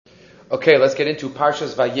Okay, let's get into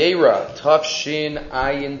Parshas Vayera, Tav Shin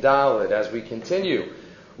Ayin Daled, as we continue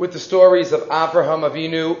with the stories of Avraham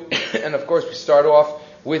Avinu, and of course we start off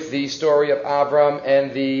with the story of Avram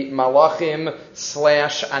and the Malachim /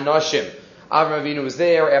 Anoshim. Avram Avinu was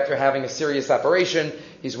there after having a serious operation.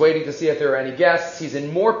 He's waiting to see if there are any guests. He's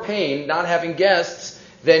in more pain not having guests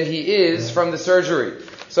than he is from the surgery.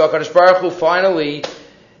 So HaKadosh Baruch Hu finally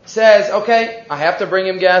says, okay, I have to bring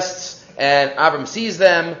him guests, and Avram sees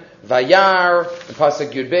them. Vayar,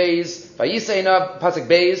 pasuk Yud Beis, Vayiseinav, pasuk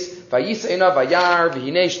Beis, Vayiseinav, Vayar,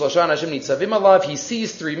 V'hinei Shlosha Anashim Nitzavim Alav. He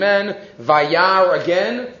sees three men. Vayar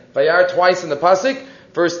again, Vayar twice in the pasuk.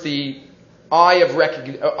 First the eye of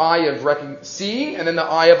seeing, and then the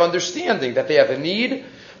eye of understanding that they have a need.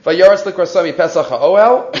 Vayaras Likrasami Pesach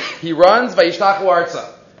HaOel. He runs. Vayishtachu Arza,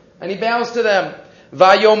 and he bows to them.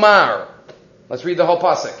 Vayomar. Let's read the whole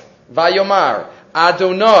pasuk. Vayomar.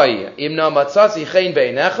 Adonai imna matzatzi chen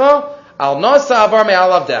beinecha al nasa avar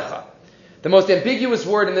me'al avdecha. The most ambiguous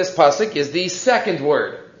word in this pasuk is the second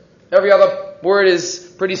word. Every other word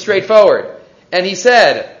is pretty straightforward. And he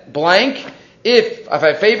said, blank, if I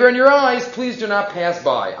have favor in your eyes, please do not pass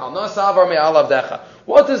by. Al nasa avar me'al avdecha.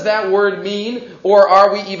 What does that word mean, or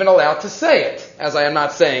are we even allowed to say it, as I am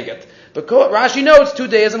not saying it? But Rashi notes 2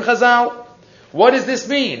 days in Chazal. What does this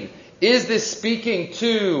mean? Is this speaking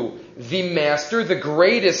to the master, the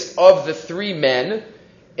greatest of the three men,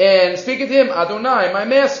 and speaking to him, Adonai, my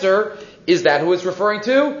master? Is that who it's referring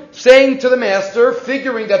to? Saying to the master,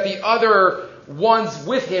 figuring that the other ones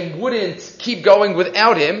with him wouldn't keep going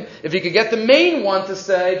without him. If he could get the main one to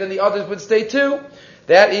stay, then the others would stay too.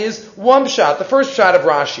 That is one shot, the first shot of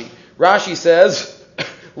Rashi. Rashi says,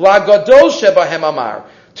 La gadol shebahem amar.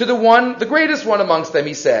 To the one, the greatest one amongst them,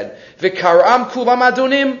 he said, V'karam kulam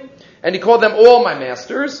adonim. And he called them all my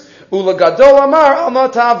masters. Ula gadol amar al ma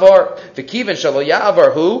ta'avar. V'kiven shalo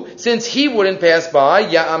ya'avar hu. Since he wouldn't pass by,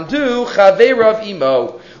 ya'amdu chaverav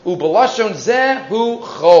imo. U'balashon zeh hu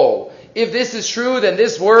chol. If this is true, then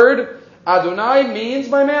this word, Adonai, means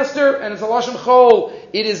my master, and it's a lashon chol.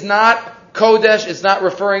 It is not kodesh, it's not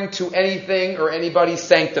referring to anything or anybody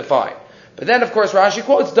sanctified. But then, of course, Rashi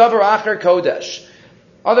quotes davar acher kodesh.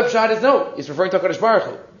 Other pshat is no, he's referring to HaKadosh Baruch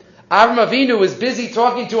Hu. Avram Avinu is busy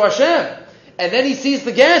talking to Hashem, and then he sees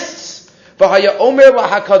the guests. V'haya omer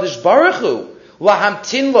lahakadosh Baruch Hu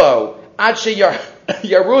lahamtin lo ad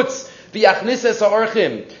sheyarutz v'yachnises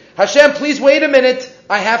ha'orchim. Hashem, please wait a minute.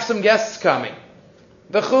 I have some guests coming.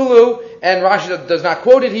 V'chulu, and Rashi does not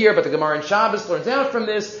quote it here, but the Gemara in Shabbos learns out from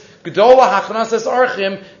this. Gdola hachnases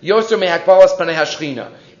orchim yoser mehakbalas panei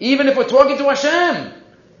hashchina. Even if we're talking to Hashem,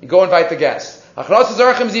 you go invite the guests. Hachnases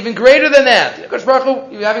orchim is even greater than that. HaKadosh Baruch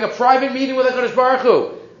Hu, you're having a private meeting with HaKadosh Baruch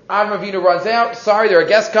Hu. Avram Avinu runs out. Sorry, there are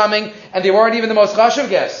guests coming, and they weren't even the most chashuv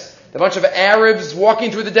guests. A bunch of Arabs walking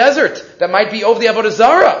through the desert that might be over the Avodah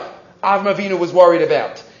Zarah. Avram Avinu was worried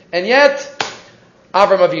about, and yet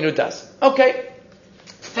Avram Avinu does. Okay,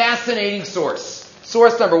 fascinating source.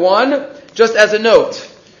 Source number one, just as a note,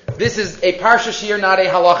 this is a parsha shir, not a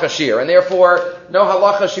halacha shir, and therefore no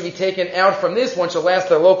halacha should be taken out from this. One should ask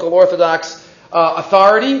the local Orthodox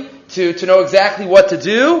authority to know exactly what to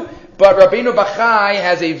do. But Rabbeinu Bachai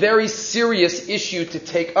has a very serious issue to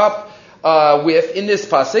take up with in this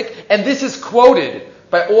pasuk, and this is quoted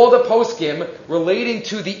by all the poskim relating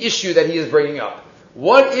to the issue that he is bringing up.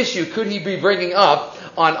 What issue could he be bringing up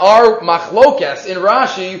on our machlokas in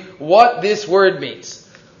Rashi, what this word means?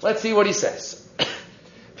 Let's see what he says.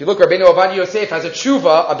 If you look, Rabbeinu Ovadia Yosef has a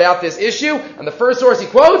tshuva about this issue, and the first source he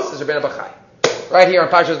quotes is Rabbeinu Bachai, right here on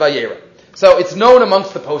Parshas Vayera. So it's known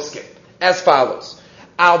amongst the poskim as follows.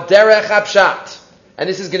 Al derech hapshat. And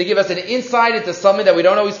this is going to give us an insight into something that we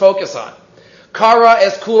don't always focus on. Kara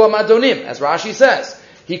es kulam adonim, as Rashi says.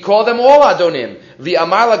 He called them all adonim.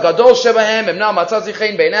 V'amar la gadol shebahem emna matzatzi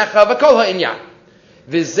chen beinecha v'kol ha'inyan.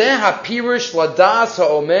 V'zeh ha'pirish ladas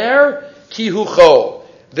ha'omer ki hu chol.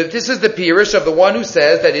 This is the pirish of the one who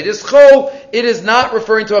says that it is chol. It is not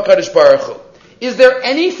referring to HaKadosh Baruch Hu. Is there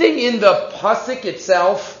anything in the pasuk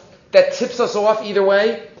itself that tips us off either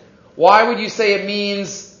way? Why would you say it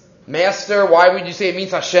means master? Why would you say it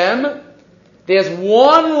means Hashem? There's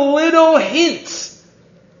one little hint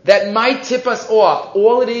that might tip us off.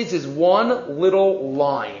 All it is one little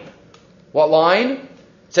line. What line?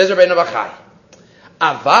 Says Rabbeinu Bachai.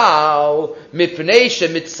 Aval mipnei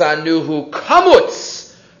shemitzanuhu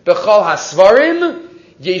kamutz b'chol hasvarim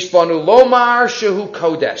yesh lanu lomar shehu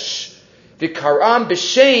kodesh v'karam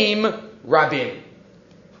b'shem rabim.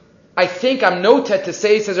 I think I'm noted to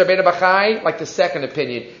say, says Rabbeinu Bachai, like the second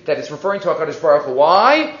opinion, that it's referring to HaKadosh Baruch Hu.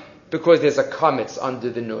 Why? Because there's a kametz under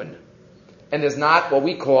the nun. And there's not what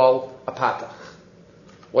we call a patach.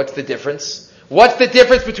 What's the difference? What's the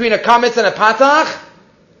difference between a kametz and a patach?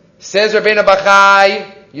 Says Rabbeinu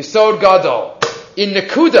Bachai, Yesod Gadol, in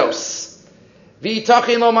Nekudos.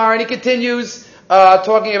 V'itachin lomar, and he continues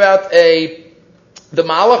talking about the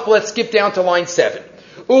malach. Let's skip down to line 7.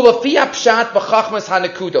 Ulafi apshat b'chachmas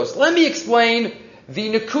hanekudos. Let me explain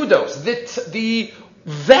the nekudos, the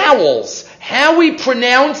vowels, how we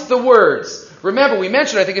pronounce the words. Remember, we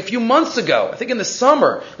mentioned, I think a few months ago, I think in the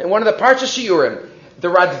summer, in one of the Parsha Shiurim, the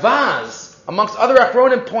Radvaz, amongst other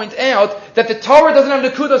Achronim, point out that the Torah doesn't have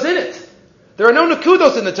nekudos in it. There are no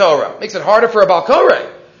nekudos in the Torah. Makes it harder for a Baal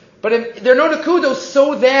Koreh. But there are no nekudos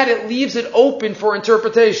so that it leaves it open for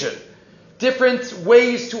interpretation. Different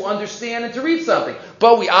ways to understand and to read something.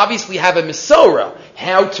 But we obviously have a Mesorah,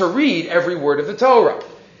 how to read every word of the Torah.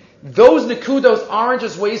 Those nekudos aren't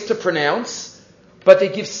just ways to pronounce, but they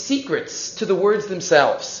give secrets to the words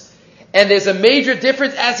themselves. And there's a major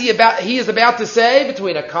difference, as he is about to say,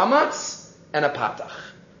 between a kamatz and a patach.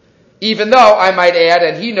 Even though, I might add,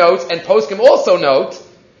 and he notes, and poskim also note,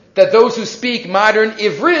 that those who speak modern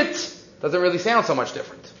Ivrit doesn't really sound so much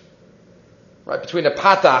different. Right, between a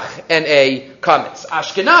patach and a kametz.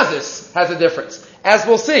 Ashkenazis has a difference. As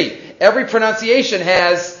we'll see, every pronunciation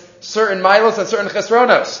has certain milos and certain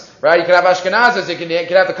chesronos. Right, you can have Ashkenazis, you can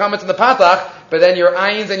have the kametz and the patach, but then your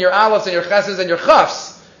ayins and your aleph and your cheses and your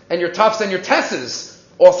chafs and your tufs and your tesses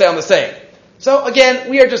all sound the same. So again,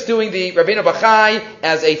 we are just doing the Rabbeinu Bachai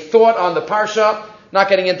as a thought on the parsha, not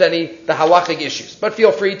getting into the halachic issues. But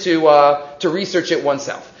feel free to research it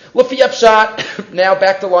oneself. Lufi Apshat, now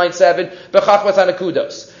back to line 7. B'chachmas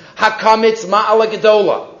hanakudos. Hakamitz ma'ala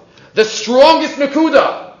gedola. The strongest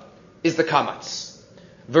nakuda is the kamatz.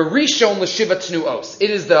 V'rishon l'shiva tnuos.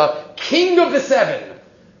 It is the king of the 7.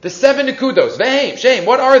 The 7 nakudos. Vehem, shame,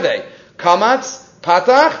 what are they? Kamatz,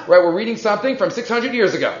 patach, right, we're reading something from 600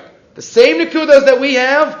 years ago. The same nekudos that we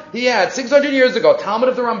have, he had 600 years ago. Talmud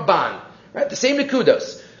of the Ramban. Right? The same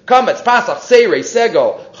nekudos. Kametz, Pasach, Seirei,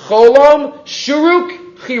 Segol, Cholom,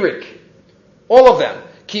 Shuruk, Chirik. All of them.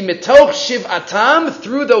 Ki mitoch shiv'atam,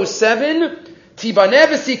 through those 7, Tibaneh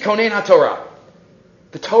v'si konen HaTorah.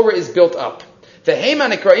 The Torah is built up. The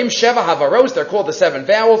Heiman Ikraim Sheva Havaros, they're called the 7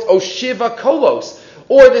 vowels, O Shiva Kolos,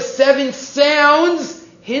 or the 7 sounds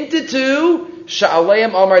hinted to Sha'aleim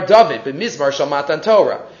Amar David, b'mizmar shal Matan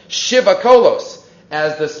Torah. Shiva Kolos,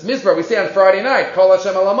 as the Mizmar we say on Friday night, Kol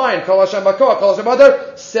Hashem Alamayim, Kol Hashem Bakoah, Kol Hashem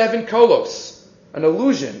Adar, 7 Kolos, an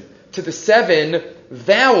allusion to the 7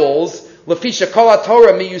 vowels, Lefisha Kol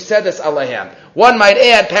HaTorah miyusedes alehem. One might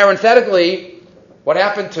add, parenthetically, what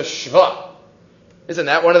happened to Shva? Isn't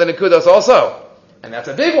that one of the Nekudos also? And that's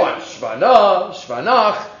a big one. Shvanah,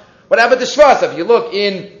 Shvanach. What happened to Shva? So if you look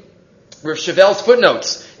in Rav Chevel's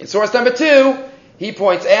footnotes, in source number 2, he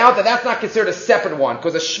points out that that's not considered a separate one,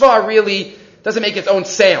 because a shva really doesn't make its own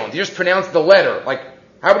sound. You just pronounce the letter. Like,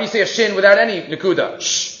 how would you say a shin without any nekuda?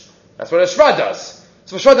 Shh. That's what a shva does.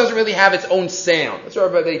 So a shva doesn't really have its own sound. That's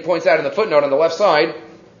what he points out in the footnote on the left side.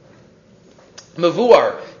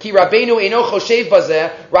 Mavuar, ki rabbeinu eino choshev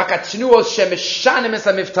bazeh, rak atnuos shemishanim es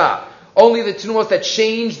hamiftah. Only the tnuos that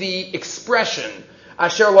change the expression.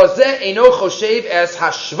 Asher lozeh eino choshev es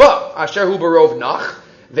hashva, asher hu barov nach.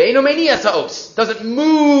 Ve'eno meni esaos, doesn't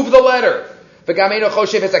move the letter. V'gameino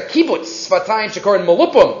choshev es a kibbutz, svatayim shekorin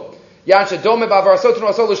molupum, yan shedome ba'avarasot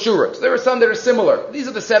n'asol l'shurut. There are some that are similar. These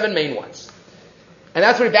are the 7 main ones. And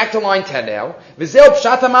that's where we're back to line 10 now. V'zeu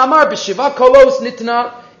pshat ha'mamar b'shiva kolos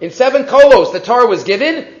nitna. In 7 kolos the Torah was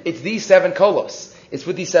given, it's these 7 kolos. It's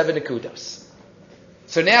with these 7 nekudos.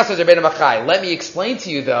 So now, says Rabbeinu Bachai, let me explain to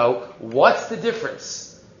you though, what's the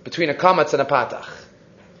difference between a kamatz and a patach?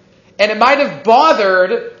 And it might have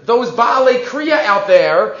bothered those Baalei Kriya out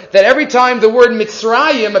there that every time the word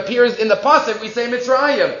Mitzrayim appears in the pasuk, we say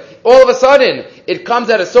Mitzrayim. All of a sudden, it comes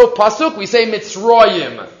out of sof pasuk, we say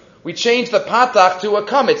Mitzrayim. We change the patach to a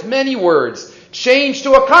kametz. Many words change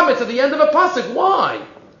to a kametz at the end of a pasuk. Why?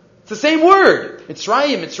 It's the same word.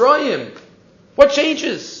 Mitzrayim, Mitzrayim. What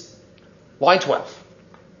changes? Line 12.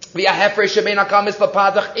 A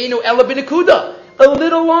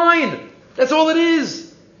little line. That's all it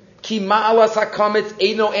is. But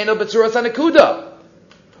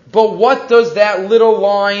what does that little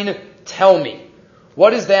line tell me?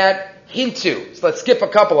 What does that hint to? So let's skip a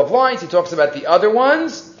couple of lines. He talks about the other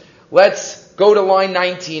ones. Let's go to line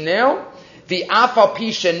 19 now. The afal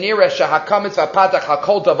pisha nira shahakamitz v'patach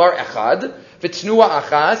hakol davar echad v'tnua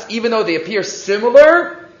achas. Even though they appear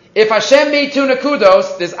similar, if Hashem made 2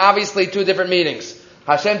 nekudos, there's obviously 2 different meanings.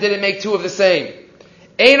 Hashem didn't make 2 of the same.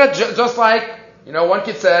 Ain't just like, one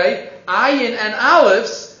could say, ayin and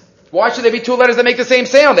aleph, why should there be 2 letters that make the same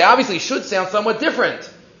sound? They obviously should sound somewhat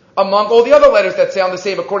different. among all the other letters that sound the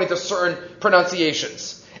same according to certain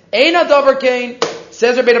pronunciations. Eina davar kain,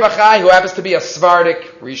 says Rabbeinu Bachai, who happens to be a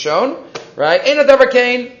Svardik Rishon, right? Eina davar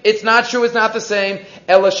kain, it's not true, it's not the same.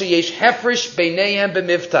 Ela sheyesh hefresh beineihem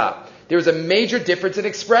b'mivta. There is a major difference in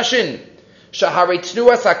expression. Shaharei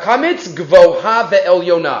tnuas hakamitz gvoha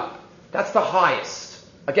ve'elyona. That's the highest.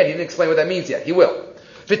 Again, he didn't explain what that means yet. He will.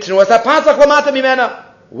 V'tnuas hapasach lamata mimena.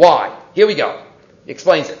 Why? Here we go. He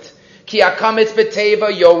explains it. Ki hakamitz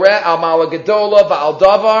b'teva yoreh al mala gedola va'al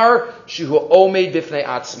davar shehu omed b'fnei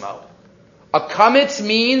atzmo. A kamitz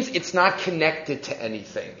means it's not connected to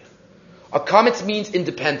anything. A kamitz means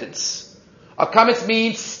independence. A kamitz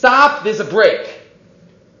means stop, there's a break.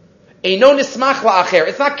 Eino nismach la'acher.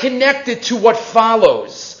 It's not connected to what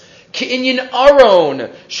follows. Ki'inyin aron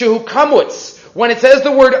shehu kamutz. When it says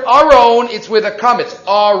the word aron, it's with a kamitz.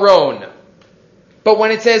 Aron. But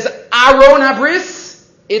when it says aron habris,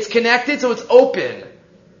 it's connected, so it's open.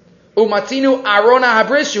 Umatinu aron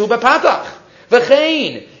habris shehu bepatach.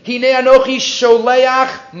 V'chein hinei anochi sholeach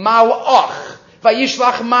malach.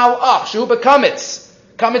 Vayishlach malach shehu bekamitz.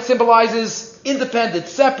 Kamitz symbolizes independent,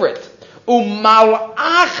 separate.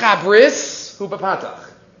 Umalach habris hu bepatach.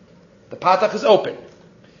 The patach is open.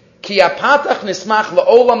 Ki apatach nismach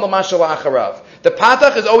la'olam l'mashal acharav. The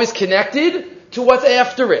patach is always connected to what's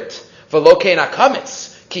after it. V'lo kein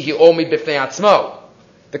hakamitz ki hi omi b'fnei atzmo.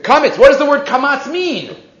 The kamitz. What does the word kamatz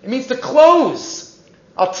mean? It means to close.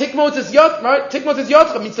 Al tikmot is yot, right? Tikmot is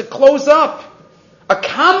yotcha means to close up. A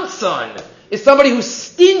kamtzon is somebody who's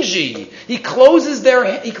stingy. He closes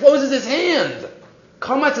his hand.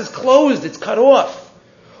 Kamatz is closed, it's cut off.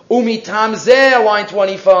 Umitam zeh, line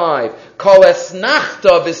 25. Kol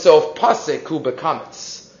esnachta v'sof pasik hu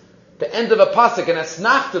bekamitz. The end of a pasik, and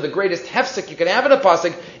esnachta, the greatest hefsek you can have in a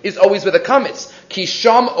pasik, is always with a kamitz. Ki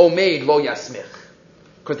sham omeid lo yasmich.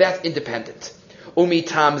 Because that's independent.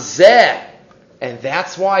 Umitam zeh. And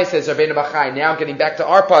that's why, says Rabbeinu Bachai, now getting back to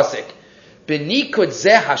our pasik. B'nikud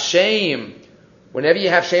zeh Hashem. Whenever you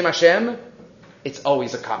have Shem Hashem, it's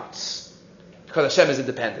always a kamitz. Because Hashem is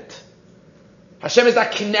independent. Hashem is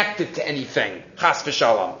not connected to anything. Chas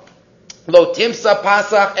v'shalom. Lo timsa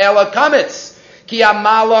pasach ela kamitz. Ki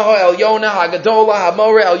amala ha'elyona ha'gadola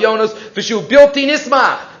ha'more elyonos v'shu bilti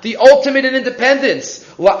nismach. The ultimate in independence.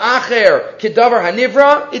 La'acher kedavar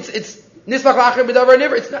hanivra. It's nismach la'acher kedavar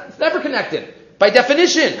hanivra. It's never connected. By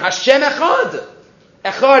definition, Hashem echad.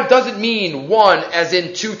 Echad doesn't mean one as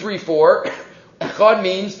in 2, 3, 4. Echad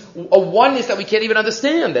means a oneness that we can't even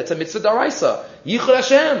understand. That's a mitzvah daraisa. Yichud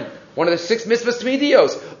Hashem, one of the 6 mitzvahs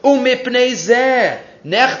tmidios. Umipnei zeh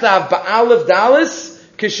nechtav ba'alev dalis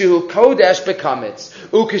kishu kodesh bekamitz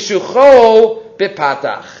ukishu chol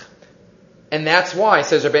bepatach. And that's why,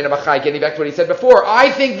 says Rabbeinu Bachai, getting back to what he said before, I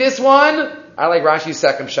think this one, I like Rashi's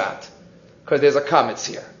second shot, because there's a kamitz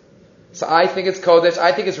here. So I think it's kodesh.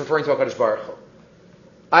 I think it's referring to HaKadosh Baruch Hu.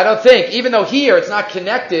 I don't think, even though here it's not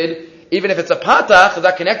connected. Even if it's a patach, it's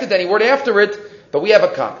not connected to any word after it, but we have a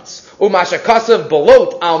kamitz. Umasha kasav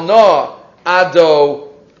balot al na ado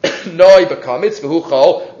noi bekamitz v'hu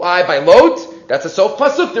chol. Why by lot? That's a sof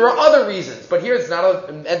pasuk. There are other reasons, but here it's not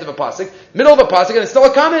an end of a pasuk, middle of a pasuk, and it's still a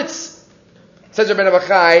kamitz. Says Rabbeinu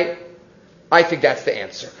Bachai, I think that's the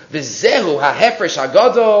answer. V'zehu ha'hefresh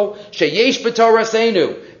hagado sheyesh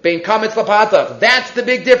b'torasenu. Bein kamitz lapatach. That's the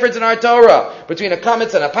big difference in our Torah between a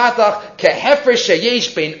kamitz and a patach. Kehefresh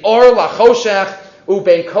sheyesh bein or lachoshech u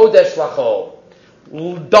bein kodesh lachol.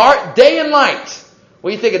 Dark day and light. What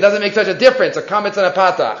do you think? It doesn't make such a difference. A kamitz and a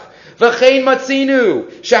patach. V'chein matzinu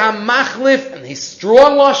shehamachlif, and he's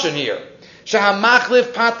strong lashon here.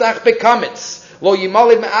 Shehamachlif patach bekamitz lo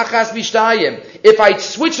yimalid me'achas mishtayim. If I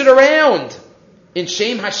switch it around in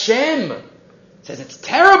Shem Hashem. Says it's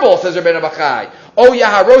terrible, says Rabbeinu Bachai. Oh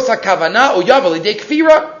yaharos hakavana o yavali de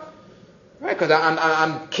kfira. Right, because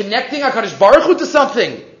I'm connecting HaKadosh Baruch Hu to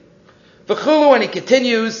something. V'chulu, and he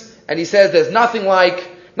continues, and he says there's nothing like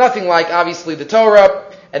obviously the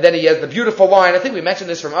Torah, and then he has the beautiful line, I think we mentioned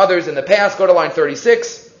this from others in the past, go to line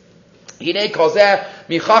 36. Hinei kozeh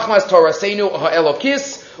mi chachmas torasenu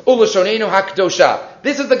ha'elokis u'lashonenu hakdosha.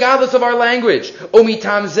 This is the godless of our language.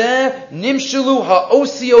 Umitam zeh nimshulu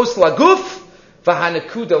ha'osios laguf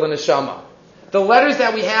v'hanekuda l'neshama. The letters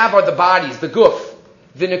that we have are the bodies, the guf.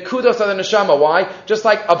 The nekudos are the neshama. Why? Just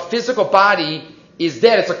like a physical body is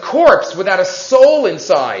dead, it's a corpse without a soul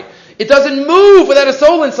inside. It doesn't move without a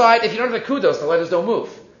soul inside. If you don't have the kudos, the letters don't move.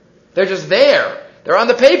 They're just there. They're on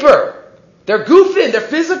the paper. They're goofing. They're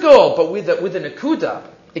physical. But with the nekuda,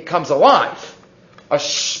 it comes alive. A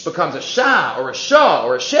sh becomes a sha, or a shah,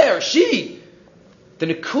 or a she, or a she. The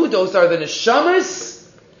nekudos are the neshamas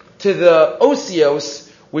to the osios,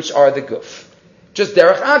 which are the guf. Just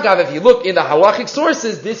derech agav, if you look in the halachic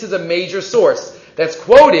sources, this is a major source that's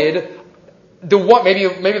quoted.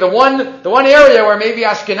 Maybe the one area where maybe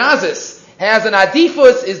Ashkenazis has an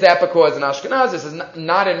adifus is that because in Ashkenazis is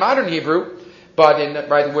not in modern Hebrew, but in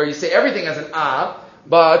where you say everything as an a,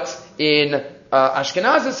 but in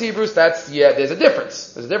Ashkenazis Hebrews, there's a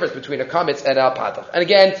difference. There's a difference between a kamitz and a patach. And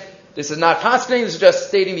again, this is not paskening, this is just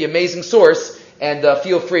stating the amazing source, and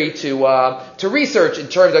feel free to research in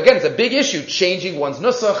terms, again, it's a big issue, changing one's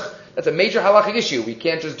nusach. That's a major halachic issue. We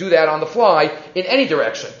can't just do that on the fly in any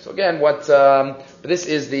direction. So again, this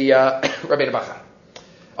is the Rabbeinu Bachai.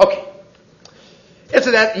 Okay.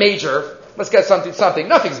 Into that major, let's get something,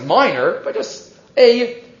 nothing's minor, but just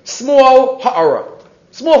a small ha'ara.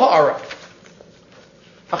 Small ha'ara.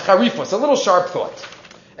 A charifus, a little sharp thought.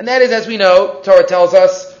 And that is, as we know, Torah tells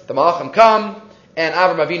us, the Malachim come, and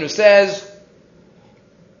Avram Avinu says,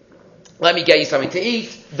 let me get you something to eat.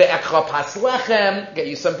 Ve'ekcha pas lechem, get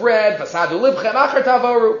you some bread. Vasadu libchem achar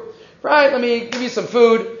tavoru. Right, let me give you some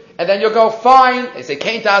food, and then you'll go, fine. They say,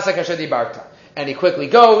 kein ta'asa kasher dibarta. And he quickly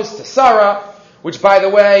goes to Sarah, which by the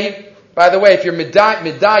way, if you're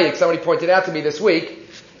medayik, somebody pointed out to me this week,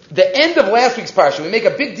 the end of last week's parsha, we make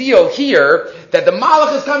a big deal here that the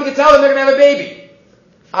Malach is coming to tell them they're going to have a baby.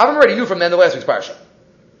 Avram already knew from the end of last week's parsha.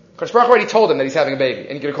 Kodesh Baruch Hu already told him that he's having a baby,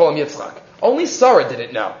 and he's going to call him Yitzchak. Only Sarah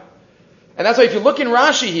didn't know. And that's why if you look in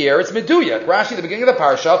Rashi here, it's Meduyak. Rashi, at the beginning of the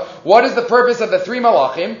parsha, what is the purpose of the three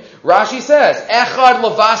malachim? Rashi says, Echad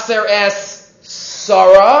levaser es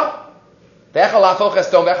Sarah, ve'echad lafoch es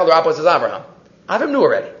dom, ve'echad rapos es Abraham. Avram knew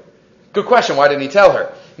already. Good question, why didn't he tell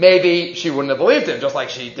her? Maybe she wouldn't have believed him, just like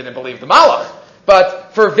she didn't believe the malach.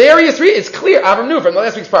 But for various reasons, it's clear, Avram knew from the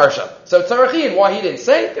last week's parsha. So Tzarachin, why he didn't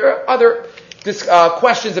say, there are other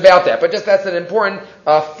questions about that. But just that's an important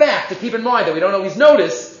fact to keep in mind, that we don't always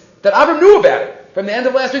notice that Avram knew about it from the end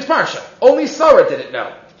of last week's parsha. Only Sarah didn't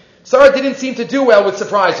know. Sarah didn't seem to do well with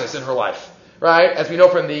surprises in her life, right? As we know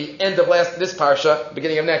from the end of this parsha,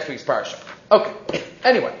 beginning of next week's parsha. Okay.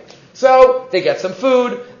 Anyway, so they get some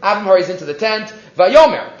food. Avram hurries into the tent.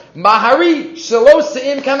 Vayomer mahari shalos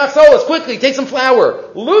se'im kamach solas. Quickly, take some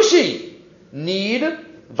flour. Lushi, need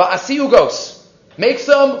va'asi ugos. Make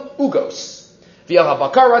some ugos. V'yal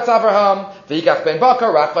habakar ratz Avraham. V'yikach ben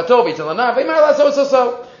bakar rak vato v'tilanav. V'yimar laso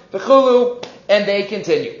so. And they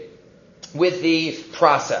continue with the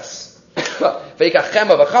process. All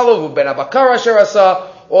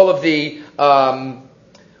of the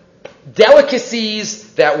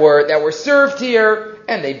delicacies that were served here,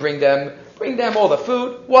 and they bring them all the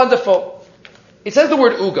food. Wonderful. It says the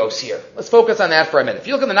word ugos here. Let's focus on that for a minute. If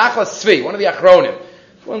you look in the Nachlas Tzvi, one of the Achronim,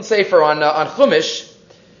 one sefer on Chumash,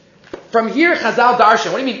 from here Chazal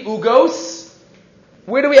Darshan. What do you mean ugos?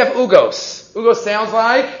 Where do we have ugos? Ugos sounds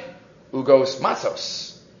like ugos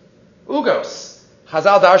matzos. Ugos.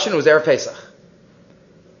 Chazal Darshan was Erev Pesach.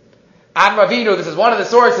 Avram Avinu, this is one of the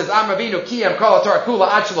sources, Avram Avinu kiyam kol Torah kula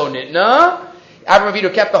ad shelo nitna. Avram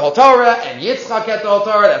Avinu kept the whole Torah, and Yitzchak kept the whole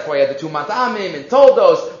Torah. That's why he had the two matamim and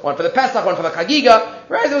toldos, one for the Pesach, one for the Chagiga.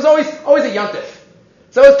 Right? There was always a yontif.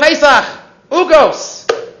 So it was Pesach, ugos.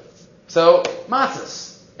 So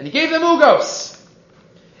matzos. And he gave them ugos.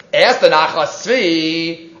 Asked the Nachlas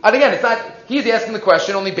Tzvi, and again, it's not, he's asking the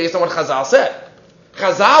question only based on what Chazal said.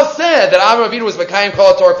 Chazal said that Avram Avinu was Mekayim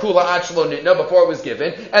Kol Torah Kula Ad Shelo Nitna before it was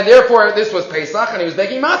given, and therefore this was Pesach, and he was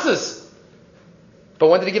making matzahs. But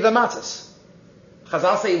when did he give them matzahs?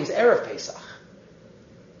 Chazal say it was Erev Pesach.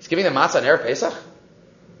 He's giving them matzah on Erev Pesach?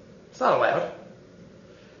 It's not allowed.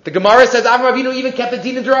 The Gemara says Avram Avinu even kept the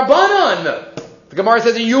din in D'Rabbanan. The Gemara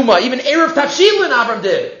says in Yuma, even Erev Tavshilin Avram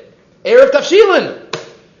did. Erev Tavshilin.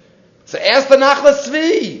 So ask the Nachlas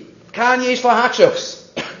Tzvi, Kan yesh lahachshos.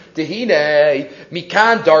 Tehine,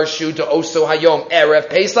 mikan darshu to oso hayom erev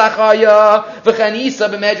Pesach haya, v'chanisa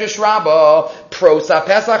b'medrash Rabbah, prosa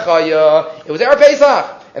Pesach haya. It was erev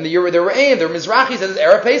Pesach, and the Re'im, the Mizrahi says it's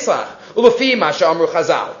erev Pesach. Ulefi ma she'amru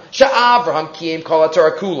Chazal, she'Avraham kiyem kol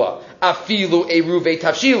haTorah kula, afilu eruvei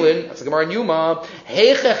tavshilin. That's the Gemara in Yuma.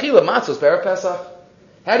 Heichechila matzos be'erev Pesach.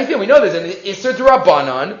 How do you feel? We know there's an Isser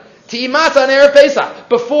D'Rabbanan to eat matzah on erev Pesach.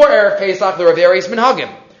 Before erev Pesach, there are various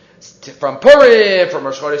minhagim. From Purim, from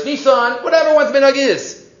Rosh Chodesh Nisan, whatever one's minhag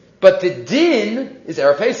is. But the din is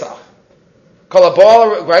Erev Pesach.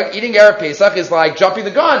 Kolabal, right? Eating Erev Pesach is like jumping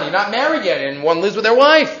the gun. You're not married yet, and one lives with their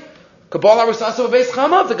wife. Kabbalah Rusasu Beis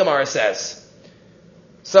Chamav, the Gemara says.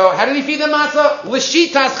 So, how did he feed them matzah?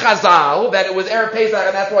 L'shitas Chazal, that it was Erev Pesach,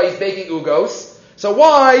 and that's why he's baking ugos. So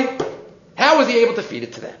why? How was he able to feed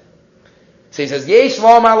it to them? So he says, Yesh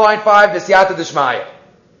Shalom, line 5, V'siyata D'Shmaya.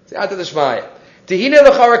 Siyata D'Shmaya. Tehine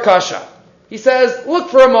l'chara kasha. He says, look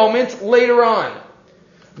for a moment later on.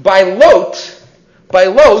 By Lot, by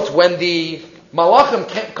Lot, when the Malachim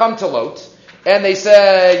come to Lot, and they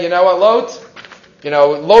say, you know what, Lot?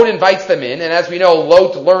 Lot invites them in, and as we know,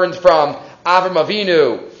 Lot learned from Avram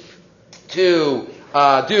Avinu to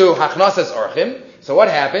do Hachnasas Orchim. So what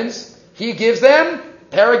happens? He gives them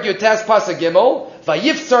Perek Yotes Pasuk Gimel,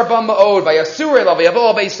 Vayiftzar Bam Ma'od, Vayasur Elav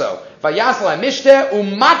Vayavo Beiso, Vayasla Mishte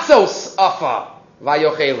Umatzos Afa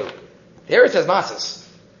Vayochelu. Here it says matzos.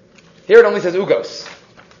 Here it only says ugos.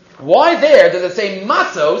 Why there does it say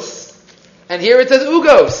matzos, and here it says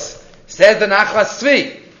ugos? Says the Nachlas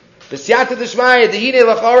Tzvi. The Siyata Deshmaya, Dehine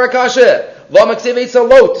Lachara Kasha, Lo Maksiv Eitza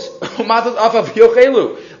Lot, Umatzos Afa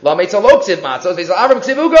Vayochelu, Lo Eitza Lot Ksiv Matzos, Eitza Avram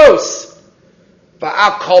Ksiv ugos.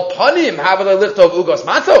 Ba'al Kol Panim, Havadai Lichtov ugos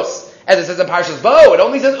matzos. As it says in Parshas Bo, it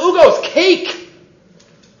only says ugos, cake.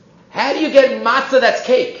 How do you get matzah that's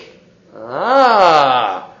cake?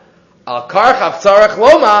 Al Karch Avtzarach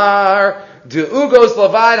Lomar, Du ugos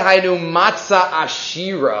Lavad Hainu Matzah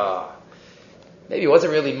Ashira. Maybe it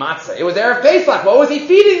wasn't really matzah. It was Erev Pesach. What was he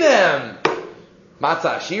feeding them?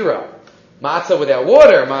 Matzah Ashira. Matzah without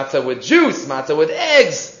water, matzah with juice, matzah with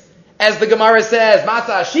eggs. As the Gemara says,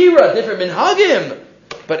 matzah Ashira, different minhagim.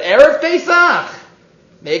 But Erev Pesach,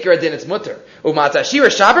 Maker Adin, it's mutter. Umatzah Ashira,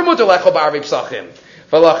 Shaber mutter lecho ba'arvi psachim.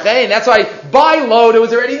 V'lachein, that's why by Lot it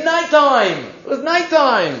was already nighttime. It was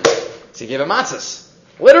nighttime. So he gave him matzahs.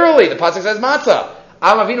 Literally, the pasuk says matzah.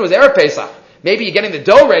 Avram Avinu was Erev Pesach. Maybe you're getting the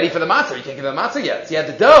dough ready for the matzah. You can't give him the matzah yet. So you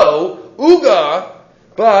had the dough, uga,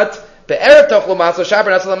 but the Erev tochlo matzah,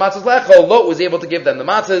 Shaber natzah matzahs lecho. Lot was able to give them the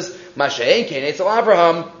matzahs. Masha'en kein etzel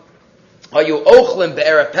Avraham. Are you ochlim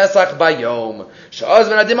be'erev Pesach bayom? Sha'az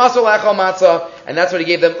ben adim aso lecho matzah. And that's what he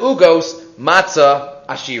gave them, ugos, matzah,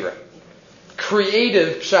 ashira.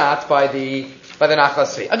 Creative shot by the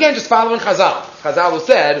Nachlas Tzvi. Again, just following Chazal. Chazal who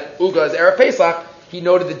said Uga is Erev Pesach. He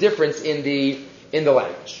noted the difference in the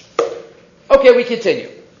language. Okay, we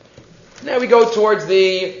continue. Now we go towards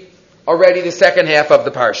the second half of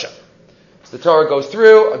the parsha. So the Torah goes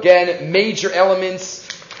through again major elements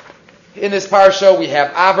in this parsha. We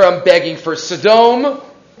have Avram begging for Sodom.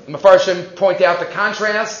 The Mefarshim point out the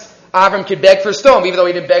contrast. Avram could beg for Sodom even though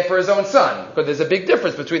he didn't beg for his own son, because there's a big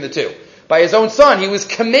difference between the two. By his own son, he was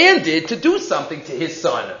commanded to do something to his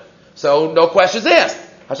son. So, no questions asked.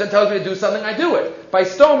 Hashem tells me to do something, I do it. By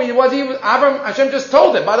Sodom, Avram, Hashem just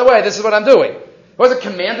told him, by the way, this is what I'm doing. He wasn't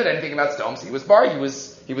commanded anything about Sodom, so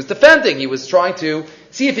he was defending, he was trying to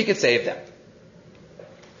see if he could save them.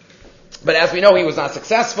 But as we know, he was not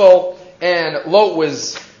successful, and Lot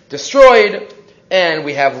was destroyed, and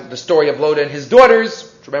we have the story of Lot and his daughters.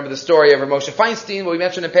 Remember the story of Moshe Feinstein, what we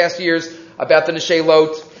mentioned in past years, about the Neshei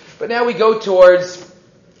Lot. But now we go towards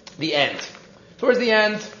the end. Towards the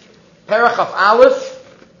end, Parachaf Aleph,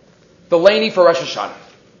 the Lani for Rosh Hashanah.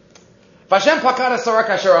 Vashem pakad Sarah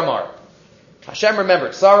kasher amar. Hashem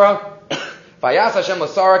remembered Sarah. Vayas Hashem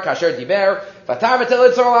l'Sarah kasher diber. Vatar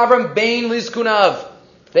v'tel Tzar Avram bein lizkunav.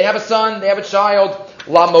 They have a son, they have a child.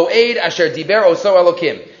 La moed asher diber oso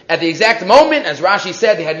Elokim. At the exact moment, as Rashi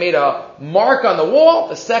said, they had made a mark on the wall.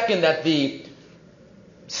 The second that the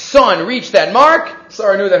son reached that mark,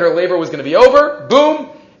 Sarah knew that her labor was going to be over. Boom,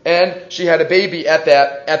 and she had a baby at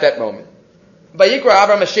that moment. Vayikra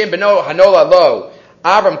Avram Hashem beno hanola lo.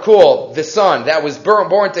 Avram called the son that was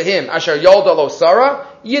born to him, Asher Yolda lo Sarah,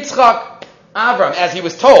 Yitzchak. Avram, as he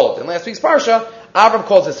was told in last week's parsha, Avram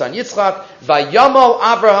calls his son Yitzchak. Vayamal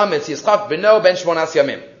Avraham it's Yitzchak beno ben shmonas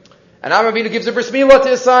yamim. And Avram Avinu gives a bris milah to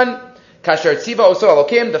his son. Kasher tziva oso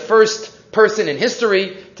Elokim, the first person in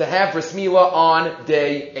history to have bris milah on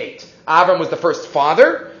day 8. Avram was the first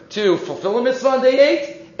father to fulfill a mitzvah on day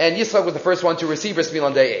 8, and Yitzchak was the first one to receive bris milah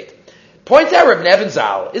on day 8. Points out Reb Nevin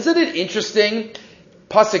Zal, isn't it interesting?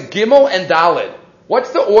 Pasuk Gimel and Daled.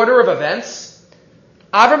 What's the order of events?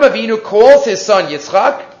 Avram Avinu calls his son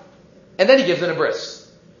Yitzchak, and then he gives him a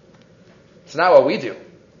bris. It's not what we do.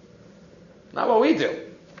 Not what we do.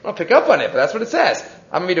 I'll pick up on it, but that's what it says.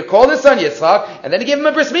 Avram Avinu called his son Yitzchak, and then he gave him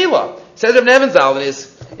a bris milah. Says Reb Nevin Zal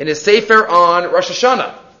in his Sefer on Rosh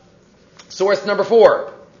Hashanah. Source number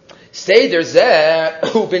 4. Seder zeh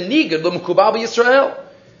hu benigud l'mukubal b'Yisrael.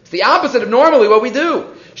 It's the opposite of normally what we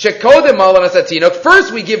do. Shekodem malan asatinok.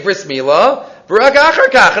 First we give bris milah, v'rak achar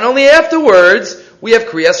kach, and only afterwards we have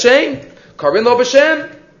kriyas shem. Karin lo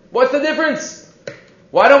b'shem. What's the difference?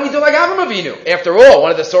 Why don't we do like Avram Avinu? After all,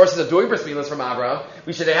 one of the sources of doing bris milah is from Avram.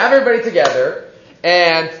 We should have everybody together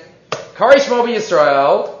and Kari Shmo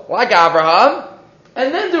Yisrael, like Abraham,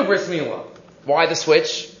 and then do bris milah. Why the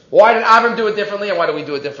switch? Why did Avram do it differently, and why do we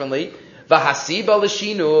do it differently? V'hasiba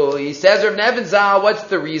l'shinu. He says, Rav Nevin Zal, what's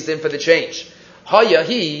the reason for the change?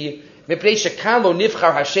 Hayahi mipnei shekalo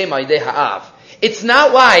nivchar Hashem al yidei ha'av. It's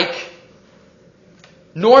not like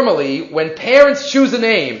normally, when parents choose a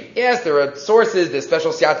name, yes, there are sources, there's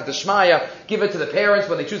special siyata d'shmaya, give it to the parents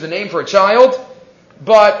when they choose a name for a child,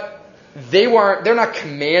 but they're not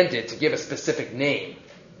commanded to give a specific name.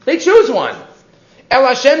 They choose one. El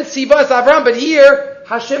Hashem tzivas Avraham, but here,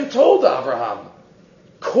 Hashem told Avraham,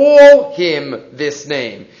 call him this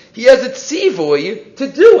name. He has a tzivui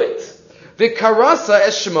to do it. V'karasa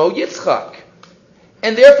es shemo Yitzchak.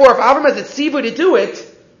 And therefore, if Avraham has a tzivui to do it,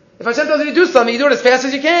 if Hashem tells you to do something, you do it as fast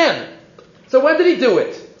as you can. So when did he do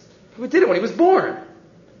it? He did it when he was born.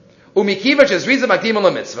 Umikiva shezriza makdim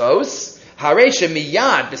ala mitzvos, harei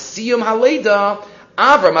shemiyad b'siyum haleida,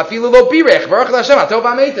 Avram afilu lo birech, baruch Hashem atov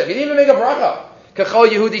ha'meitev. He didn't even make a bracha. Kachol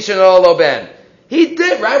Yehudi shenol lo ben. He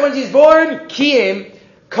did, right when he's born, Kiyim,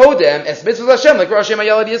 Kodem, es mitzvah Hashem, like Rosh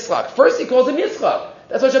Hashanah Yitzchak. First he calls him Yitzchak.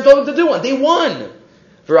 That's what Hashem told him to do on day one.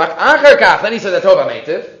 V'rak achar kach, then he said atov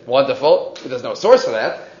ha'meitev. Wonderful. There's no source for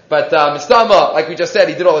that. But Mistama, like we just said,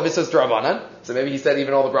 he did all the mitzvahs d'Rabbanan. So maybe he said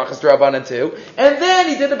even all the brachas d'Rabbanan too. And then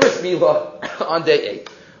he did the bris milah on day 8.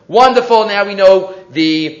 Wonderful. Now we know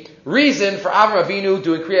the reason for Avram Avinu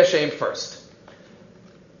doing Kriya Shem first.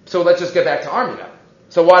 So let's just get back to Armina.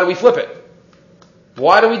 So why do we flip it?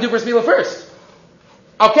 Why do we do bris milah first?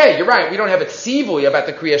 Okay, you're right. We don't have a tzivui about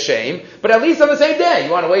the Kriya Shem, but at least on the same day.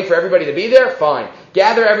 You want to wait for everybody to be there? Fine.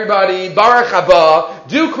 Gather everybody, Baruch haba,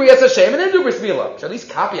 do Kriyas Hashem, and then do Bris Milah. Should at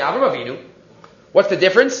least copy Avram Avinu. What's the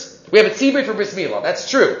difference? We have a tzivui for Bris Milah. That's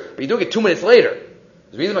true. But you do it 2 minutes later.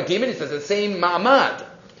 The reason Makdimin, it says the same ma'amad.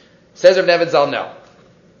 Says Rav Nevin Zal, no.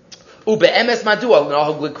 Ube'emes madua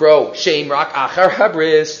nahog likro shem rak achar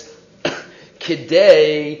habris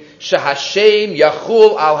kidei shahashem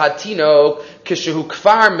yachul al hatinok kishehu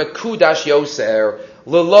kfar mekudash yoser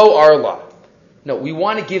lelo arla. No, we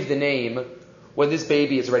want to give the name when this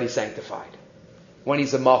baby is already sanctified, when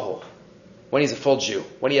he's a mahul, when he's a full Jew,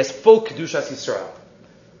 when he has full kedushas Yisrael,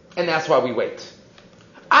 and that's why we wait.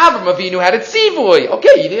 Avram Avinu had a tzivui.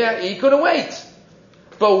 Okay, he couldn't wait.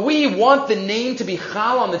 But we want the name to be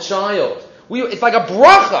chal on the child. It's like a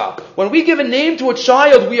bracha. When we give a name to a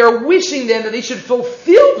child, we are wishing them that they should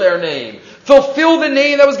fulfill their name. Fulfill the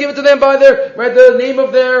name that was given to them by the name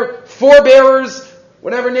of their forebearers,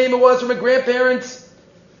 whatever name it was from a grandparents.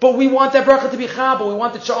 But we want that bracha to be chal, but we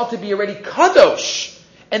want the child to be already kadosh.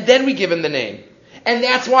 And then we give him the name. And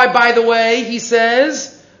that's why, by the way, he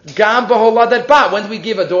says, Gam b'holadat bat. When do we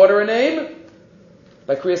give a daughter a name?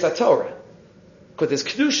 By Kriyas HaTorah. Because there's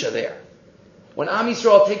Kedusha there. When Am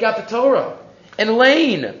Yisrael take out the Torah. And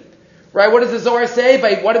Lane. Right? What does the Zohar say?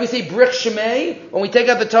 Why do we say Brich Shemei? When we take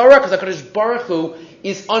out the Torah? Because HaKadosh Baruch Hu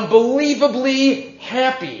is unbelievably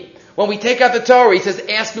happy. When we take out the Torah, he says,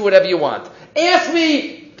 ask me whatever you want. Ask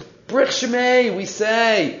me! Brich Shemei, we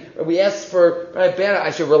say. We ask for,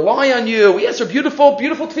 I should rely on you. We ask for beautiful,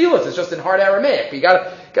 beautiful tefillas. It's just in hard Aramaic. You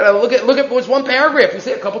gotta look at what's one paragraph. We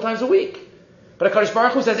say it a couple times a week. But HaKadosh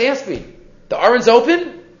Baruch Hu says, ask me. The Aron's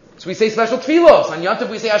open, so we say special tefillos. On Yom Tov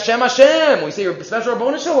we say Hashem Hashem. We say your special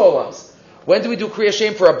Rabboni Shalolams. When do we do Kriya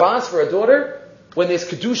Shem for a bas, for a daughter? When there's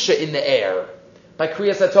Kedusha in the air. By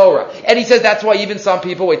Kriyas HaTorah. And he says that's why even some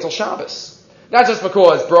people wait till Shabbos. Not just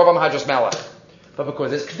because Brovam Hadras Melech, but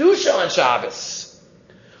because there's Kedusha on Shabbos.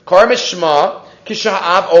 Kar Mishma,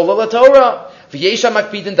 Kisha'av Ola LaTorah. V'yesha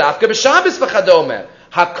Makpidin Dafka B'Shabbos V'chadome.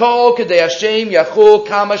 Hakol Kedei Hashem Yachul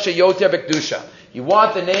Kama Sheyoter B'Kedusha. You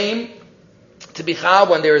want the name to be chal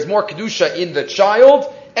when there is more kedusha in the child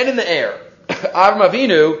and in the air. Avram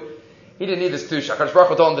Avinu, he didn't need this kedusha. Kadosh Baruch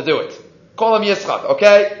Hu told him to do it. Call him Yitzchak,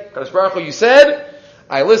 okay? Kadosh Baruch Hu, you said,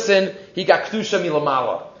 I listened. He got kedusha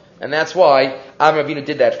milamala, and that's why Avram Avinu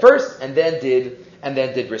did that first, and then did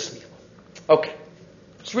bris milah. Okay,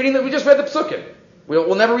 we just read the psukim.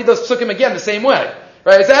 We'll never read those psukim again the same way,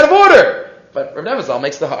 right? It's out of order. But Rav Nevin Zal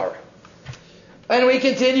makes the har. And we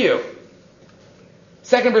continue.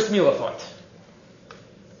 Second bris milah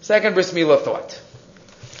thought.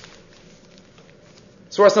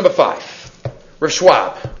 Source number 5. Rav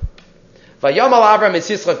Schwab. Vayamal Avram es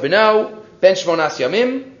Yitzchak b'no ben shmonas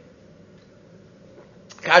yamim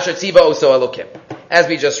kasher tziva oso elokim. As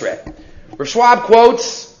we just read. Rav Schwab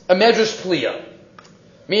quotes a medrash pliya,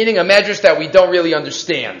 meaning a medrash that we don't really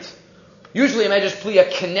understand. Usually a medrash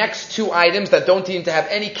pliya connects two items that don't seem to have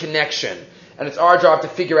any connection, and it's our job to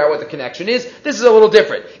figure out what the connection is. This is a little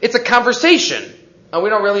different. It's a conversation. And we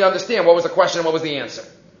don't really understand what was the question and what was the answer.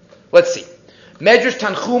 Let's see. Medrash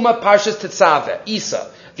Tanchuma Parshas Tetzaveh. Isa.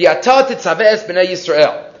 V'ata Tetzaveh es b'nei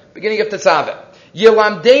Yisrael. Beginning of Tetzaveh.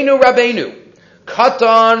 Yilamdeinu Rabbeinu.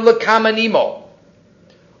 Katan l'kamanimo.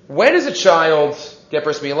 When does a child get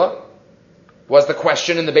bris milah? Was the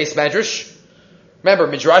question in the base Medrash. Remember,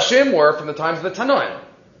 Midrashim were from the times of the Tanoim.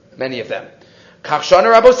 Many of them. Kachshana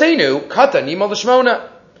Rabosenu, Kata Nimo Lishmona.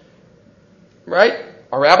 Right?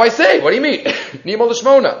 Our rabbis say, what do you mean? Nimo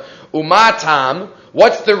Lishmona. Umatam,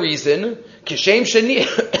 what's the reason? Kishem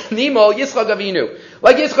Nimo Yitzchak Avinu.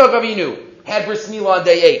 Like Yitzchak Avinu had bris milah on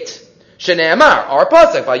day 8. Shene'amar, our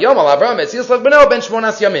pasuk, Vayom al Avraham es Yitzchak beno ben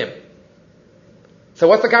shmonas yamim. So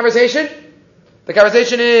what's the conversation? The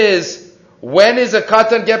conversation is, when is a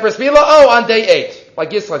katan get bris milah? Oh, on day 8. Like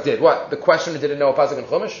Yitzchak did. What? The questioner didn't know a pasuk in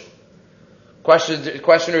Chumash?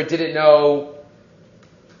 Questioner didn't know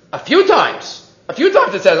a few times. A few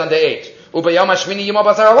times it says on day 8. Ubayam hashmini yom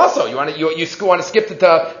basar alaso. You want to skip to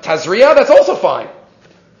Tazria? That's also fine.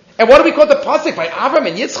 And what do we call the pasuk by Avram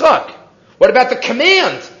and Yitzchak? What about the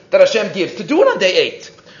command that Hashem gives to do it on day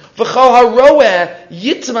 8? V'chol haroeh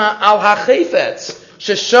yitma al hachefetz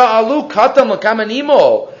shesha'alu katam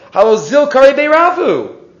l'kamanimo halozil karei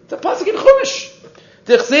beiravu. It's a pasuk in Chumash.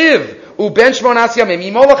 Tichsiv uben shmonas yamim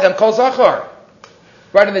yimolachem kol zachar.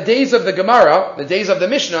 Right, in the days of the Gemara, the days of the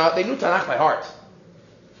Mishnah, they knew Tanakh by heart.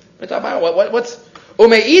 What's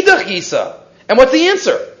Umeidach Yisa? And what's the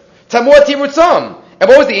answer? Tamor Tirutzam. And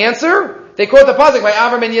what was the answer? They quote the pasuk by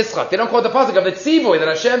Avram and Yitzchak. They don't quote the pasuk of the Tzivoy that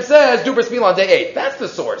Hashem says, do bris milah on day 8. That's the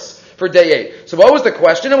source for day 8. So what was the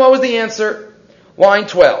question and what was the answer? Line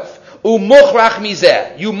 12. Umuchrach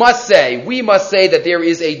mizeh. You must say, we must say that there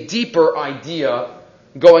is a deeper idea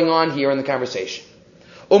going on here in the conversation.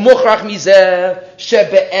 Umuchrach mizeh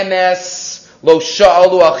shebe'emes lo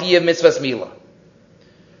sha'alu achiyev mitzvahs milah.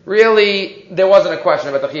 Really, there wasn't a question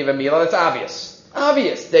about the Chiv and Milah. That's obvious.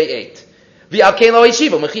 Obvious. Day 8.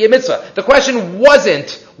 The question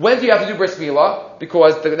wasn't, when do you have to do bris milah?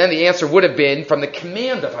 Because then the answer would have been from the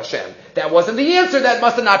command of Hashem. That wasn't the answer. That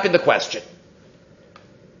must have not been the question.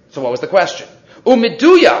 So what was the question?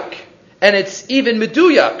 Umiduyak. And it's even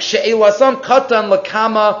miduyak. She'elasam katan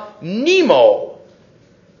lakama nimo.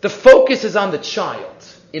 The focus is on the child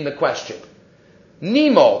in the question.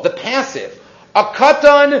 Nimo, the passive. A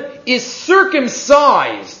katan is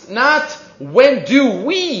circumcised, not when do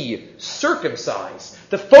we circumcise.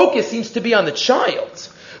 The focus seems to be on the child.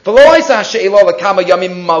 In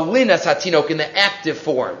the active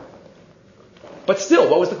form. But still,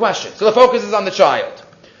 what was the question? So the focus is on the child.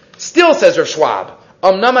 Still, says Rav Schwab,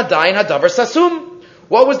 what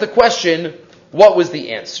was the question? What was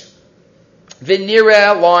the answer?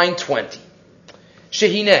 Vinira, line 20.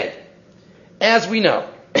 Shehine, as we know,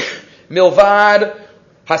 Milvad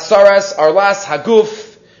hasaras arlas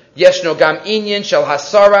haguf yeshno gam inyan shel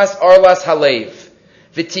hasaras arlas halev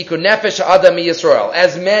v'tikun nefesh adam Yisrael.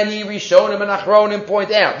 As many Rishonim and Achronim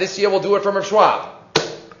point out, this year we'll do it from Rav Schwab.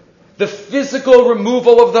 The physical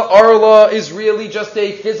removal of the arla is really just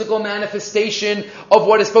a physical manifestation of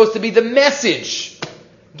what is supposed to be the message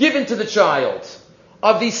given to the child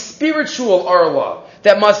of the spiritual arla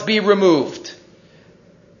that must be removed.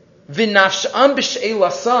 V'nafsham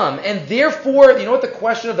b'she'elasam. And therefore, you know what the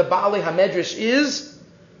question of the Baalei HaMedrash is?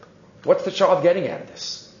 What's the child getting out of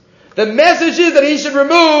this? The message is that he should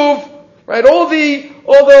remove, right, all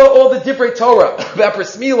the different Torah about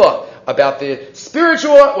bris milah, about the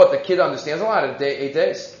spiritual, what the kid understands a lot in 8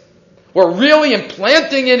 days. We're really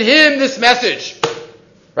implanting in him this message.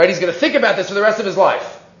 Right? He's going to think about this for the rest of his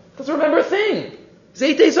life. Doesn't remember a thing. He's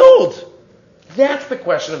 8 days old. That's the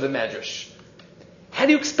question of the Medrash. How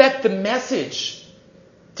do you expect the message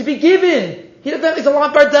to be given? He's a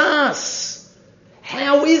lot bardas.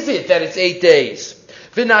 How is it that it's 8 days?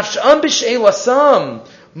 V'nafsham b'she'elasam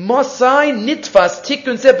masai nitfas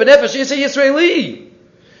tikun zeh b'nefesh Yisraeli.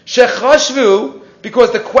 Shechashvu,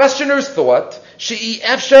 because the questioners thought, she'i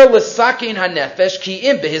efshar l'sakein hanefesh ki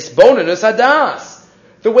im behisbonenus hadas.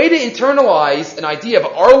 The way to internalize an idea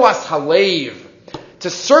of arlas halev, to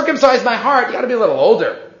circumcise my heart, you got to be a little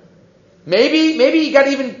older. Maybe you got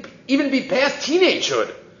to even be past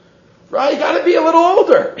teenagehood, right? You got to be a little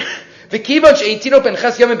older. An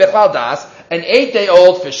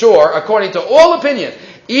 8-day-old for sure, according to all opinions,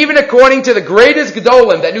 even according to the greatest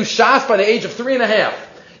gedolim that knew Shas by the age of 3.5.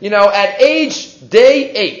 At age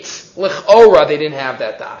day 8, l'chora, they didn't have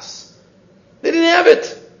that das. They didn't have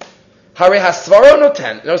it. Hare hasvaro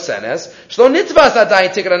no senes shlo nitvas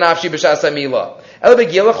adayin tikra nafshi b'shas hamila el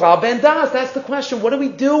begil l'chlal ben das. That's the question. What are we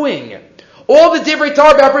doing? All the divrei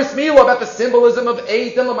Torah about bris milah, about the symbolism of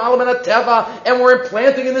 8 and l'malam and ateva, and we're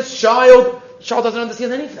implanting in this child. The child doesn't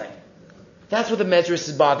understand anything. That's what the Medrash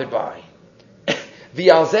is bothered by.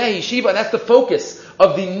 V'alzeh yeshiva, and that's the focus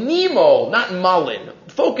of the Nemo, not Malin.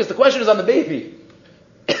 Focus, the question is on the baby.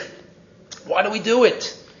 Why do we do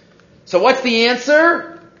it? So what's the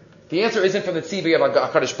answer? The answer isn't from the Tzivui of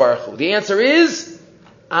HaKadosh Baruch Hu. The answer is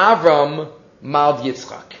Avram Mald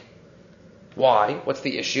Yitzchak. Why? What's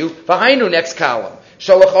the issue? V'hainu, next column.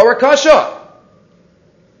 Shalach ora kasha.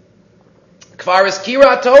 Kvaris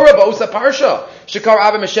kira Torah ba'usa parsha. Shekar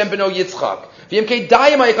Avram Hashem beno Yitzchak. V'yemkei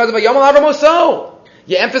dayim ha'yechad v'yom Avram oso.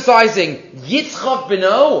 You're emphasizing Yitzchak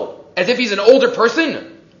beno as if he's an older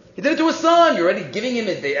person. He did it to his son. You're already giving him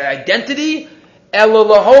the identity. Elo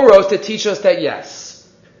lahoros, to teach us that yes,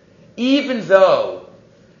 even though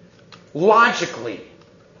logically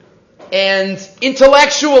and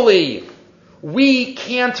intellectually we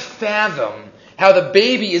can't fathom how the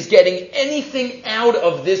baby is getting anything out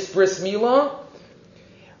of this bris milah,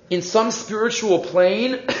 in some spiritual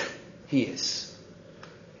plane, he is.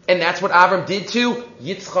 And that's what Avram did to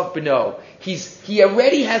Yitzchak beno. He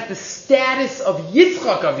already has the status of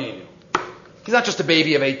Yitzchak Avinu. He's not just a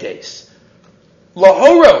baby of 8 days.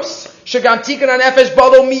 Lahoros, shagam tikkun hanefesh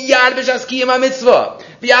balo miyad b'shas kiyum hamitzvah.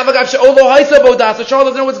 V'yavagav she'olo haisa bodas. The child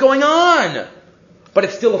doesn't know what's going on, but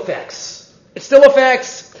it still affects. It still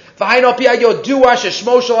affects. V'hainu pi hayodua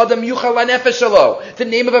sheshmo shel adam yuchal hanefesh shelo. The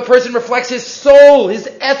name of a person reflects his soul, his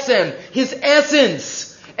etzem, his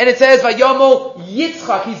essence. And it says Vayamo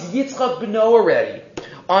Yitzchak. He's Yitzchak beno already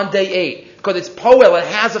on day 8 because it's poel. It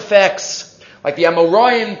has effects. Like the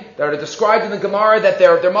Amoraim that are described in the Gemara, that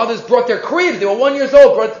their mothers brought their cribs, they were 1 year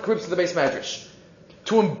old, brought the cribs to the base medrash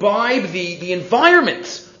to imbibe the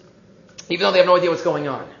environment, even though they have no idea what's going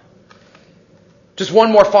on. Just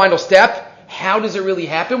one more final step. How does it really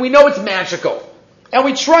happen? We know it's magical. And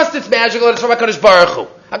we trust it's magical, and it's from HaKadosh Baruch Hu.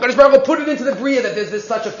 HaKadosh Baruch Hu put it into the Bria that there's this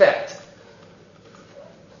such effect.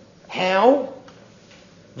 How?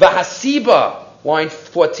 V'hasiba, line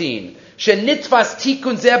 14. Shenitfas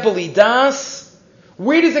tikun zeh b'lidas.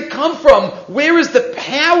 Where does it come from? Where is the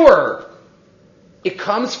power? It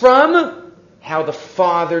comes from how the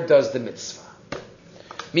father does the mitzvah.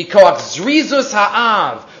 Mikoach zrizus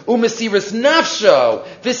ha'av umesiris nafsho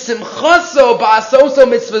v'simchaso ba'asoso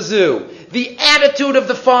mitzvazu. The attitude of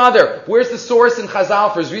the father. Where's the source in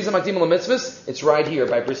Chazal for zriza makdim l'mitzvahs? It's right here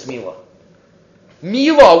by bris milah.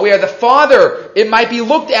 Milah, where the father, it might be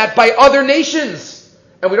looked at by other nations.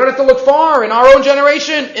 And we don't have to look far in our own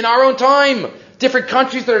generation, in our own time. Different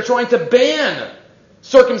countries that are trying to ban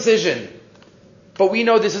circumcision. But we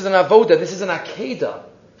know this is an avoda, this is an akedah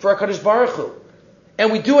for HaKadosh Baruch Hu.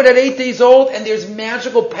 And we do it at 8 days old, and there's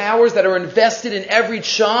magical powers that are invested in every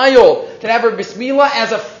child to have a bris milah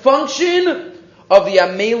as a function of the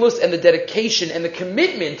amelus and the dedication and the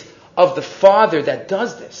commitment of the father that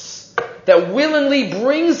does this. That willingly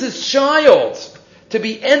brings his child to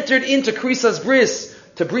be entered into Krisas Bris,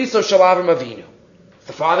 to Briso Shel Avram Avinu.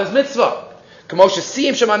 The father's mitzvah. Kamosha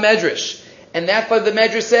Siyim Shema Medrash. And that's why the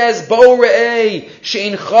Medrash says, Bo Re'eh,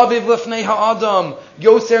 She'in Chaviv Lefnei Ha'adam,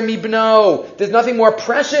 Yoser Mibno. There's nothing more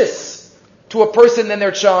precious to a person than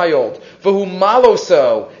their child. V'hu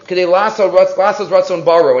maloso, Kedei Lasos Ratzon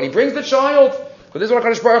Baro. And he brings the child, because this is what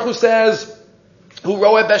HaKadosh Baruch Hu says, Hu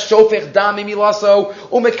Roeh B'Shofech Dam Mimilaso,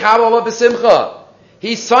 Umekabel B'Simcha.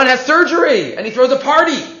 His son has surgery, and he throws a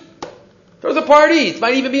party. It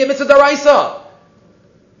might even be a mitzvah daraisa.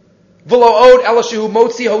 V'lo od elashu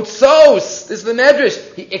motzi hotzos. This is the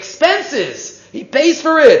medrash. He expenses. He pays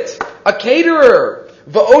for it. A caterer.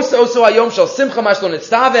 V'osa oso hayom shel simcha mashlon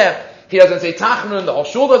etztaveh. He doesn't say tachnun. The whole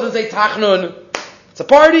shul doesn't say tachnun. It's a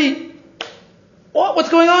party. What's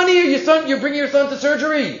going on here? You're bringing your son to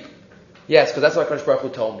surgery. Yes, because that's what HaKadosh Baruch Hu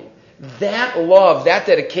told me. That love, that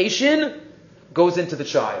dedication goes into the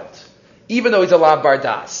child. Even though he's a lav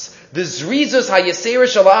bardas. The zrizus hayesera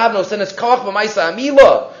shalav no senes koch b'maisa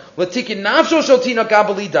amila l'tikin nafsho shotina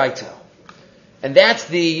gabali daito. And that's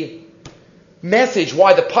the message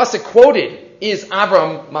why the pasuk quoted is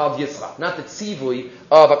Avram Mal Yitzchak, not the tzivui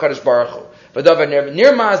of HaKadosh Baruch Hu. V'davar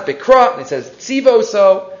nirmaz bekra, and it says tzivo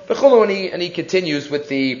so v'choloni, and he continues with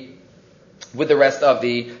the rest of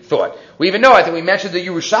the thought. We even know, I think we mentioned the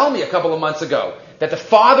Yerushalmi a couple of months ago, that the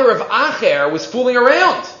father of Acher was fooling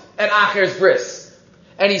around at Acher's bris.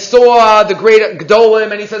 And he saw the great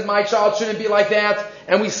Gedolim, and he says, my child shouldn't be like that.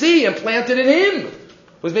 And we see implanted in him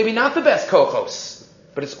was maybe not the best kochos,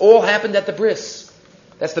 but it's all happened at the bris.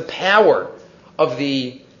 That's the power of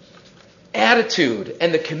the attitude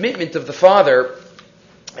and the commitment of the father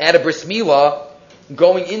at a bris milah,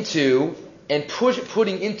 going into and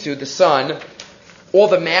putting into the son all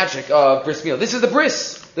the magic of bris milah. This is the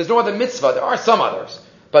bris. There's no other mitzvah. There are some others.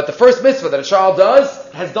 But the first mitzvah that a child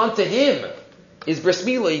has done to him, is bris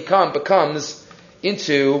milah. He becomes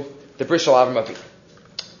into the bris shel Avram Avinu.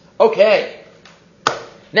 Okay.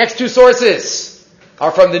 Next two sources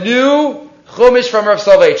are from the new Chumash from Rav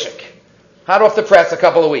Soloveitchik. Hot off the press a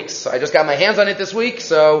couple of weeks. I just got my hands on it this week,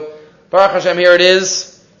 so Baruch Hashem, here it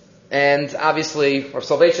is. And obviously, Rav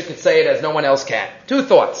Soloveitchik could say it as no one else can. Two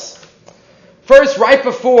thoughts. First, right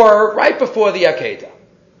before the Akedah.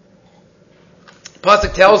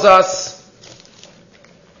 Pasuk tells us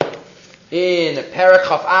in Perek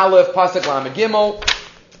Chaf Aleph, Pasuk Lamed Gimel,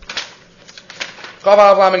 Chaf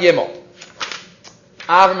Aleph Lamed Gimel,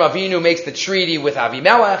 Avram Avinu makes the treaty with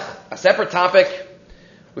Avimelech, a separate topic.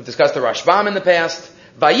 We've discussed the Rashbam in the past.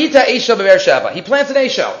 Vayita Eishel be'Beersheva. He plants an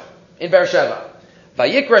Eishel in Beersheva.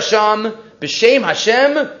 Vayikra Sham b'Shem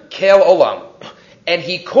Hashem Kel Olam. And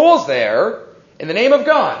he calls there in the name of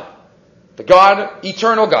God, the God,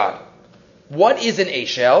 eternal God. What is an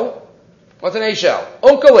Eishel? What's an Eishel?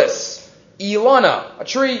 Onkelis, Ilana, a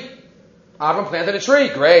tree. Avram planted a tree.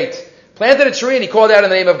 Great. Planted a tree and he called out in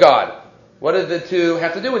the name of God. What did the two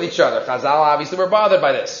have to do with each other? Chazal obviously were bothered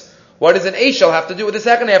by this. What does an Eishel have to do with the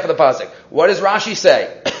second half of the pasuk? What does Rashi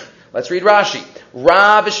say? Let's read Rashi.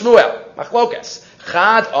 Rav Shmuel, Machlokas.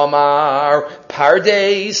 Chad Omar,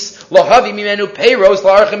 Pardes, Lohavi Mimenu Peiros,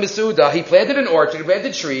 Larachim Misuda. He planted an orchard, he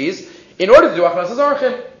planted trees in order to do Achnas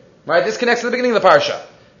Archim. Right? This connects to the beginning of the parsha.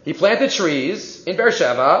 He planted trees in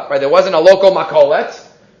Beersheva, right? There wasn't a local makolet,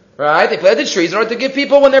 right? They planted trees in order to give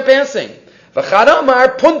people when they're passing. V'chad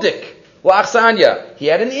Omar Pundik, Lachsanya. He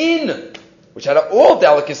had an inn, which had all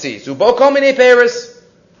delicacies. Ubo Kol Minei Peiros.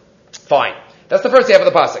 Fine. That's the first half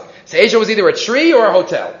of the pasuk. So Asia was either a tree or a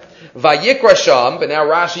hotel. Vayikra Sham, but now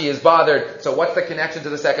Rashi is bothered. So what's the connection to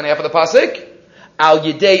the second half of the pasuk? Al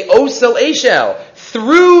Yidei Osel Eishel,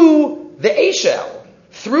 through the Eishel,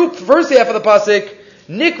 through the first half of the pasuk.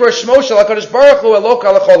 Nikra Shmo Shel HaKadosh Baruch Hu Elok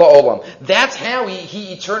Alechol Ha'olam. That's how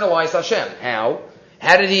he eternalized Hashem. How?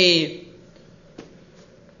 How did he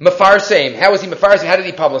Mefarseim? How was he Mefarseim? How did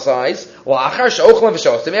he publicize? La'achar she'ochlam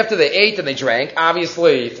v'shostim. After they ate and they drank,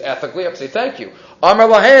 obviously it's ethically. I have to say thank you. Amar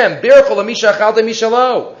lahem birchol l'misha achaltem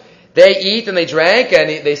mishalo. They eat and they drank,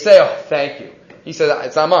 and they say, oh, thank you. He says,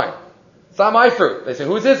 it's not mine. It's not my fruit. They say,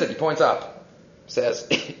 whose is it? He points up. He says,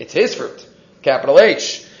 it's his fruit. Capital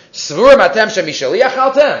H. Svur matem shemishali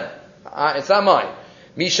achaltem. It's not mine.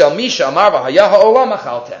 Mishal misha amar v'haya ha'olam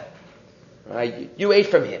achaltem. You ate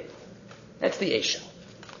from him. That's the Eishel.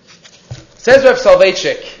 Says Rav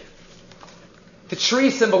Soloveitchik, the tree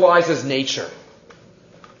symbolizes nature.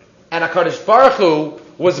 And HaKadosh Baruch Hu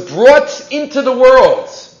was brought into the world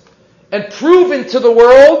and proven to the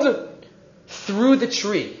world through the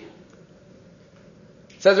tree.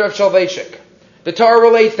 Says Rav Soloveitchik, the Torah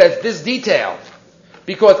relates that this detail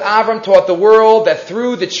because Avram taught the world that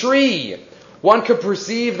through the tree one could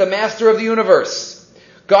perceive the master of the universe.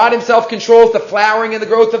 God himself controls the flowering and the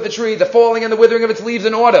growth of the tree, the falling and the withering of its leaves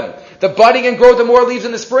in autumn, the budding and growth of more leaves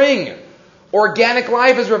in the spring. Organic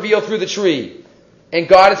life is revealed through the tree, and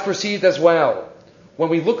God is perceived as well. When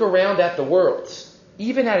we look around at the world,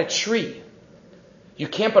 even at a tree, you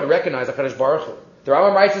can't but recognize HaKadosh Baruch Hu. The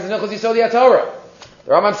Rambam writes in Hilchos Yisod Torah.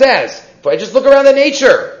 The Rambam says, if I just look around at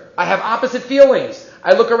nature, I have opposite feelings.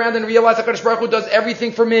 I look around and realize HaKadosh Baruch Hu does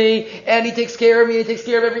everything for me, and He takes care of me, He takes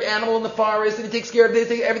care of every animal in the forest, and He takes care of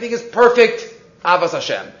everything is perfect. Avas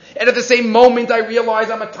Hashem. And at the same moment, I realize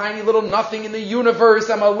I'm a tiny little nothing in the universe.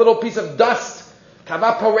 I'm a little piece of dust.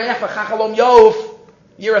 Kava parech v'chachalom yof.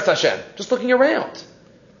 Yiras Hashem. Just looking around.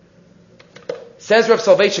 Says Rav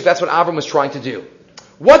Soloveitchik, that's what Avram was trying to do.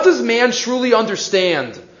 What does man truly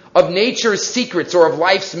understand of nature's secrets or of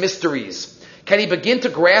life's mysteries? Can he begin to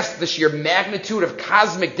grasp the sheer magnitude of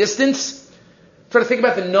cosmic distance? Try to think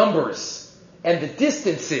about the numbers and the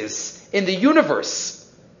distances in the universe.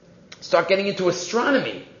 Start getting into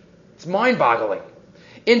astronomy. It's mind-boggling.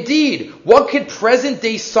 Indeed, what could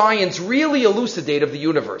present-day science really elucidate of the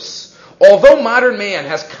universe? Although modern man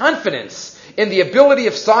has confidence in the ability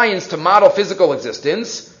of science to model physical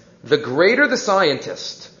existence, the greater the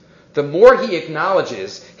scientist, the more he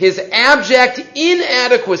acknowledges his abject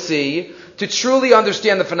inadequacy to truly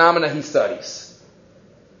understand the phenomena he studies,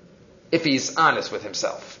 if he's honest with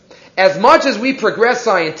himself. As much as we progress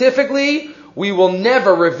scientifically, we will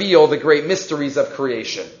never reveal the great mysteries of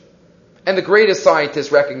creation. And the greatest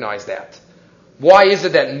scientists recognize that. Why is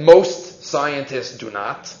it that most scientists do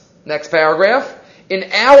not? Next paragraph.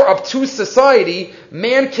 In our obtuse society,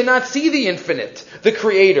 man cannot see the infinite, the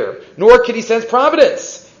creator, nor can he sense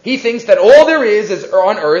providence. He thinks that all there is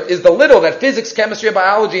on earth is the little that physics, chemistry, and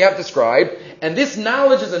biology have described, and this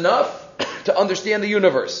knowledge is enough to understand the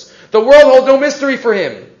universe. The world holds no mystery for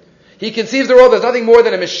him. He conceives the world as nothing more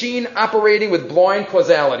than a machine operating with blind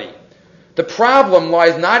causality. The problem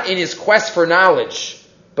lies not in his quest for knowledge,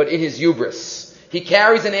 but in his hubris. He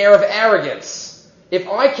carries an air of arrogance. If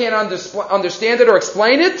I can't understand it or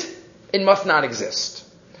explain it, it must not exist.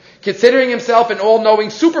 Considering himself an all-knowing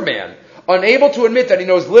Superman, unable to admit that he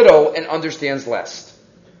knows little and understands less.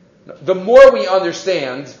 The more we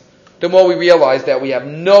understand, the more we realize that we have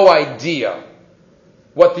no idea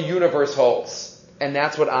what the universe holds. And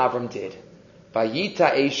that's what Avram did.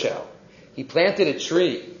 Vayita Eshel. He planted a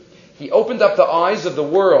tree. He opened up the eyes of the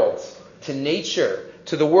world to nature,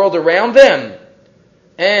 to the world around them.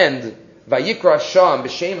 And Vayikra Sham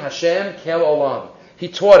B'Shem Hashem Kel Olam. He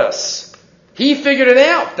taught us. He figured it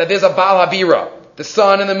out that there's a Baal Habira, the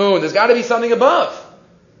sun and the moon. There's got to be something above.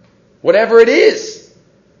 Whatever it is.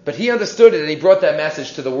 But he understood it and he brought that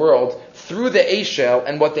message to the world through the Eshel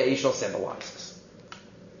and what the Eshel symbolizes.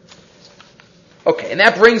 Okay, and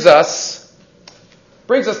that brings us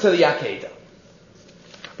to the Akedah.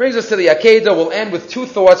 Brings us to the Akedah. We'll end with two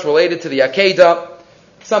thoughts related to the Akedah.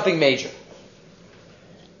 Something major.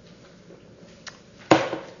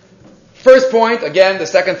 First point, again, the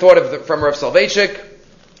second thought from Rav Soloveitchik,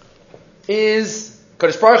 is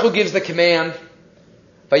Kadosh Baruch Hu gives the command,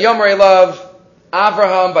 Vayomer Elav,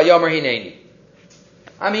 Avraham, Vayomer Hineni.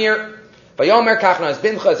 I'm here. Vayomer Kachna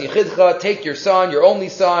Bincha Yichidcha. Take your son, your only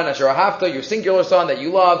son, Asher Ahavta, your singular son that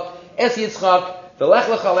you love, Es Yitzchak, V'lech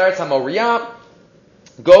lecha Eretz HaMoriah.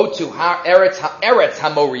 Go to Eretz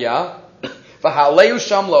HaMoriah, V'haleu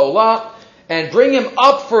Sham La'olah, and bring him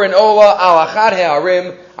up for an Olah al Achad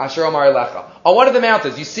Ha'arim Asher Amar Elecha. On one of the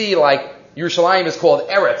mountains, you see, like, Yerushalayim is called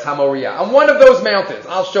Eretz HaMoriah. On one of those mountains,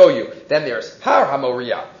 I'll show you. Then there's Har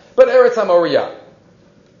HaMoriah. But Eretz HaMoriah.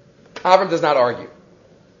 Avram does not argue.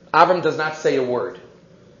 Avram does not say a word.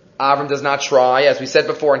 Avram does not try, as we said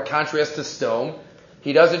before, in contrast to stone.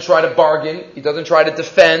 He doesn't try to bargain. He doesn't try to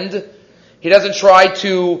defend. He doesn't try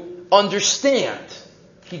to understand.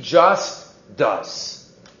 He just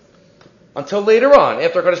does. Until later on,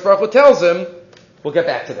 after Kadosh Baruch Hu tells him, we'll get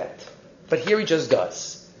back to that. But here he just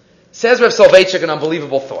does. Says Rav Soloveitchik, an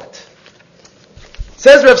unbelievable thought.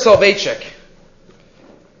 Says Rav Soloveitchik,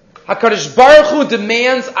 HaKadosh Baruch Hu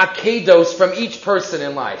demands akedos from each person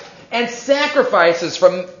in life and sacrifices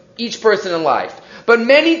from each person in life. But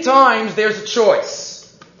many times there's a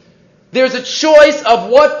choice. There's a choice of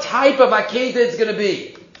what type of akedah it's going to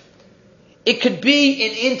be. It could be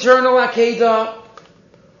an internal akedah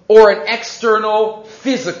or an external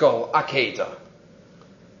physical akedah.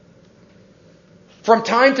 From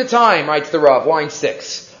time to time, writes the Rav, line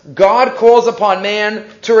 6, God calls upon man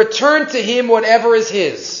to return to him whatever is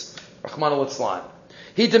his. Rahman al-Islam.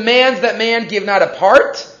 He demands that man give not a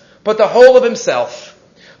part, but the whole of himself.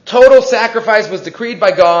 Total sacrifice was decreed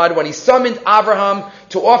by God when he summoned Abraham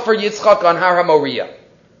to offer Yitzchak on Har HaMoriah.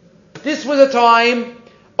 This was a time,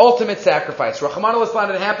 ultimate sacrifice. Rahman al-Islam,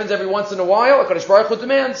 it happens every once in a while. HaKadosh Baruch Hu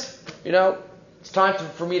demands, it's time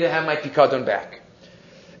for me to have my pikadon back.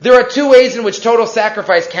 There are two ways in which total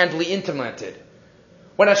sacrifice can be implemented.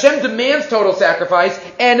 When Hashem demands total sacrifice,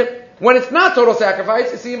 and when it's not total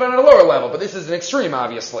sacrifice, it's even on a lower level, but this is an extreme,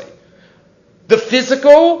 obviously. The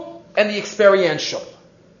physical and the experiential.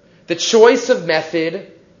 The choice of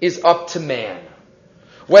method is up to man.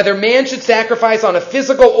 Whether man should sacrifice on a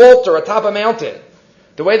physical altar atop a mountain,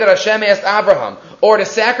 the way that Hashem asked Abraham, or to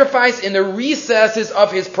sacrifice in the recesses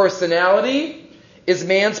of his personality, is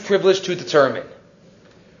man's privilege to determine.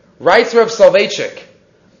 Writes Rav Soloveitchik,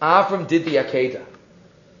 Avram did the Akedah.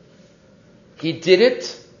 He did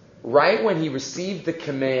it right when he received the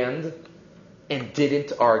command and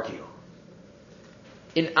didn't argue.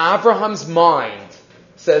 In Abraham's mind,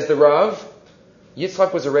 says the Rav,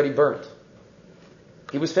 Yitzchak was already burnt.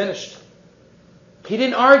 He was finished. He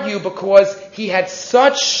didn't argue because he had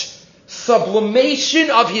such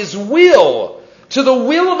sublimation of his will to the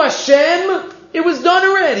will of Hashem. It was done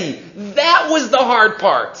already. That was the hard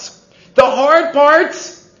part. The hard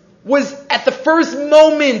part was at the first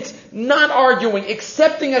moment not arguing,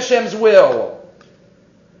 accepting Hashem's will.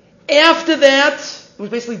 After that, it was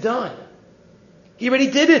basically done. He already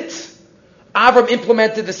did it. Avram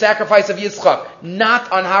implemented the sacrifice of Yitzchak, not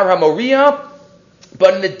on Har HaMoriah,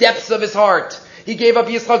 but in the depths of his heart. He gave up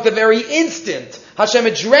Yitzchak the very instant Hashem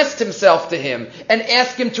addressed himself to him and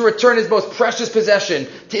asked him to return his most precious possession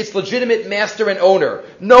to its legitimate master and owner.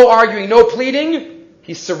 No arguing, no pleading.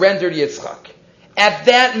 He surrendered Yitzchak. At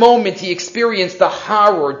that moment, he experienced the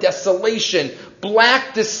horror, desolation,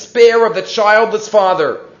 black despair of the childless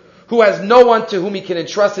father who has no one to whom he can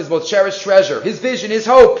entrust his most cherished treasure, his vision, his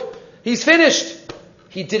hope. He's finished.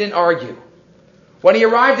 He didn't argue. When he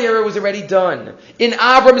arrived there, it was already done. In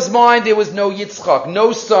Avram's mind, there was no Yitzchak,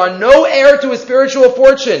 no son, no heir to his spiritual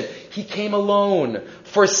fortune. He came alone,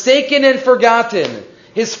 forsaken and forgotten.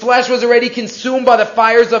 His flesh was already consumed by the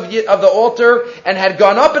fires of the altar and had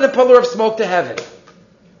gone up in a pillar of smoke to heaven.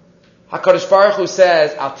 HaKadosh Baruch Hu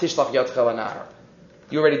says, Al tishlach yodcha lanar.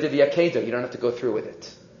 You already did the Akedah. You don't have to go through with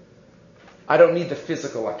it. I don't need the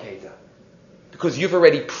physical Akedah. Because you've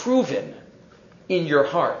already proven in your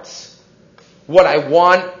hearts what I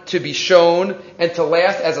want to be shown and to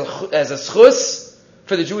last as a schus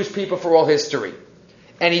for the Jewish people for all history.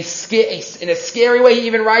 And in a scary way, he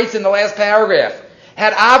even writes in the last paragraph,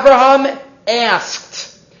 had Abraham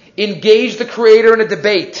asked, engaged the Creator in a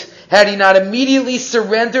debate, had he not immediately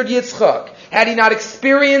surrendered Yitzchak, had he not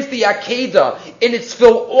experienced the Akedah in its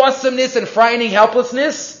full awesomeness and frightening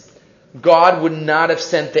helplessness, God would not have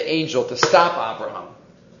sent the angel to stop Abraham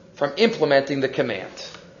from implementing the command.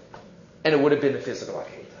 And it would have been the physical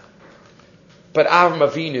Akedah. But Avraham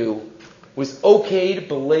Avinu was okayed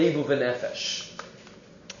b'leiv u'v'nefesh.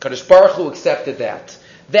 Kadosh Baruch Hu accepted that.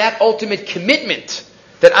 That ultimate commitment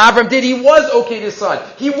that Avram did, he was okayed his son.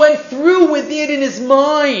 He went through with it in his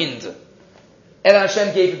mind. And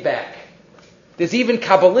Hashem gave it back. There's even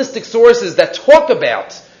Kabbalistic sources that talk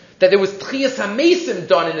about that there was Tchias HaMesim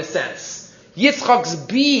done in a sense. Yitzchak's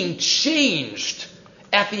being changed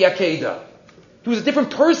at the Akedah. He was a different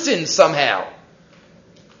person somehow.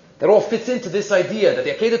 That all fits into this idea that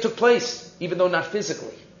the Akedah took place, even though not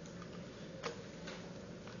physically.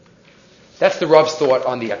 That's the Rav's thought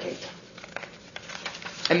on the Akedah.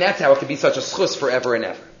 And that's how it could be such a schus forever and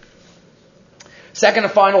ever. Second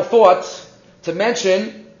and final thought to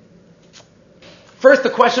mention, first the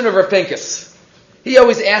question of Rav Pinkus. He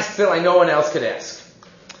always asks it like no one else could ask.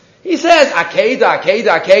 He says, Akedah,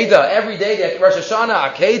 Akedah, Akedah. Every day, Rosh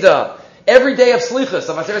Hashanah, Akedah. Every day of Slichus,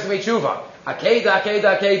 of Aseret Tshuva. Akedah,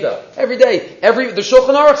 Akedah, Akedah. Every day. The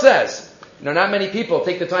Shulchan Aruch says, not many people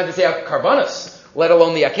take the time to say Karbanos, let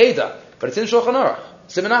alone the Akedah. But it's in Shulchan Aruch.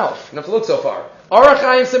 Siman Aleph. You don't have to look so far. Aruch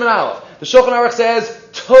Chaim Siman Aleph. The Shulchan Aruch says,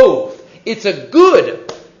 Tov. It's a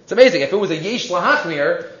good. It's amazing. If it was a Yesh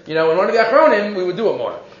Lahachmir, in one of the Achronim, we would do it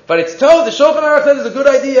more. But it's Tov. The Shulchan Aruch says it's a good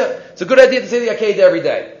idea. It's a good idea to say the Akedah every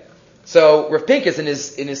day. So Rav Pinkus in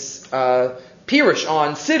his Pirush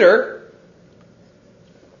on Siddur,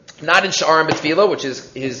 not in Sha'arim B'Tfilah, which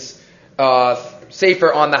is his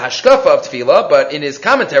sefer on the Hashkafa of Tfilah, but in his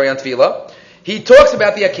commentary on Tfilah, he talks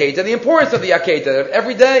about the Akedah, the importance of the Akedah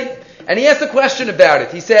every day. And he asks a question about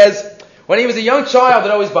it. He says, when he was a young child,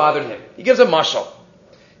 it always bothered him. He gives a mashal.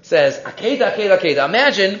 He says, Akedah, Akedah, Akedah.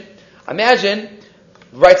 Imagine,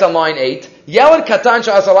 writes on line 8, Yelad Katan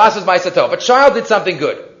Sha'asalasas Maisato. A child did something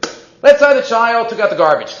good. Let's say the child took out the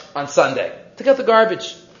garbage on Sunday. Took out the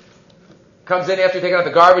garbage. Comes in after taking out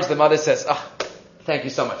the garbage, the mother says, thank you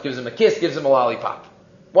so much. Gives him a kiss, gives him a lollipop.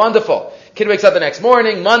 Wonderful. Kid wakes up the next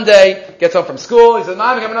morning, Monday, gets home from school. He says,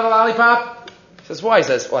 Mom, you have another lollipop? He says, why? He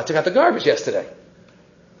says, well, I took out the garbage yesterday.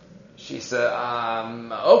 She said,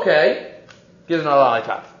 okay. Gives him another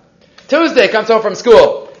lollipop. Tuesday, comes home from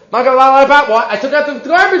school. Mom, got a lollipop? What? I took out the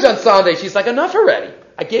garbage on Sunday. She's like, enough already.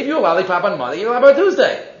 I gave you a lollipop on Monday, you a lollipop on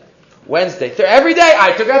Tuesday. Wednesday, every day,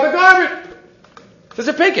 I took out the garbage. There's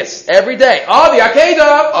a Pinkus. Every day. Oh, the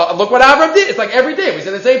Akedah. Look what Avram did. It's like every day. We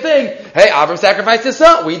say the same thing. Hey, Avram sacrificed his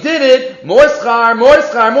son. We did it. More schar, more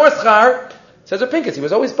schar, more schar. Says a Pinkus. He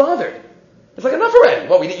was always bothered. It's like enough already.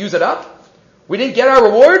 What, we didn't use it up? We didn't get our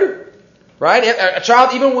reward? Right? A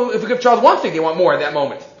child, even if we give a child one thing, they want more in that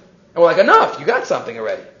moment. And we're like, enough. You got something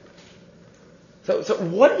already. So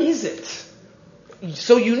what is it?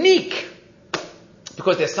 So unique.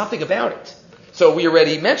 Because there's something about it. So we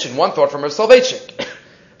already mentioned one thought from Rav Soloveitchik.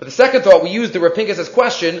 But the second thought, we used the Rav Pinkus'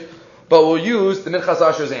 question, but we'll use the Minchas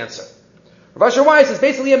Asher's answer. Rav Asher Weiss is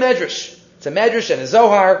basically a medrash. It's a medrash and a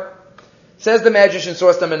Zohar. Says the medrash in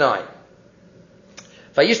source number 9.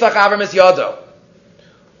 Vayishlach Avram es yado.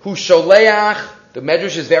 Hu sholeach, the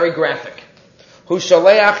medrash is very graphic. Hu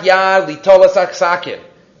sholeach yad litolas aksakin.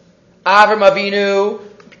 Avram Avinu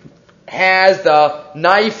has the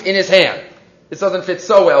knife in his hand. This doesn't fit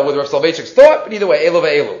so well with Rav Soloveitchik's thought, but either way, Elu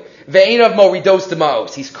ve'elu. Ve'einav moridos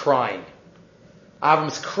demaos. He's crying.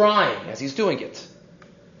 Avram's crying as he's doing it.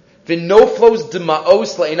 V'noflos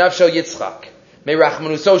demaos le'einav shel Yitzchak.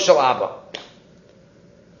 Me'rachmanuso shel Abba.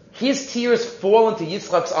 His tears fall into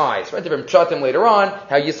Yitzchak's eyes. Right? There are pshatim later on,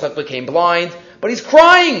 how Yitzchak became blind. But he's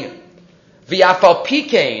crying. V'afal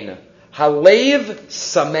pikein halev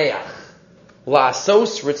sameach.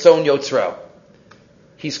 La'asos ritzon yotzro.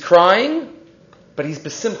 He's crying, but he's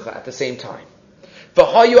besimcha at the same time.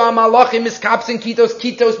 All the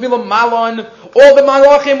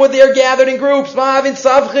malachim were there gathered in groups.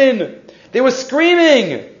 They were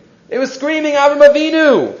screaming. Avram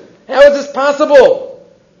Avinu. How is this possible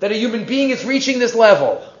that a human being is reaching this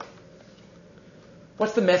level?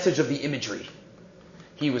 What's the message of the imagery?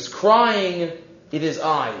 He was crying in his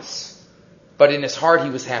eyes, but in his heart he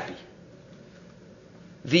was happy.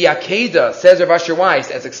 The Akedah, says Rav Asher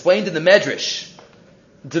Weiss, as explained in the Medrash,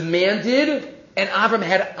 demanded, and Avram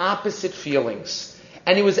had opposite feelings.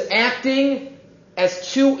 And he was acting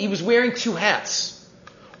he was wearing two hats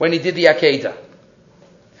when he did the Akedah.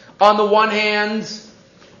 On the one hand,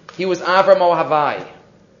 he was Avram Ohavai.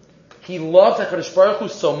 He loved HaKadosh Baruch Hu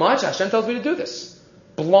so much, Hashem tells me to do this.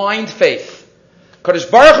 Blind faith.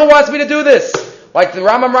 HaKadosh Baruch Hu wants me to do this. Like the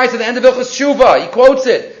Rambam writes at the end of Ilchus Tshuva, he quotes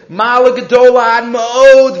it, Ma'ala Gedola Ad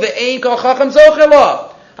Ma'od Ve'ein Kol Chacham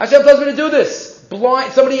Zochela. Hashem tells me to do this.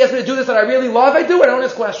 Blind. Somebody asks me to do this that I really love, I do. I don't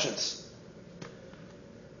ask questions.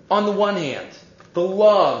 On the one hand, the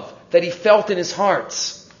love that he felt in his heart.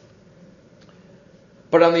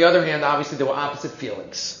 But on the other hand, obviously there were opposite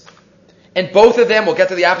feelings. And both of them, we'll get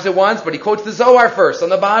to the opposite ones, but he quotes the Zohar first, on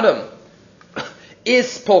the bottom.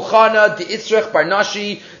 Is polchana de'itzrech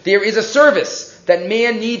barnashi. There is a service that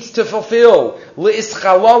man needs to fulfill.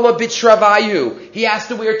 Le'ischalala b'travayu. He has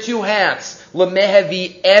to wear two hats.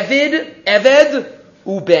 Lemehevi eved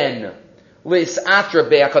uben. Le'isatra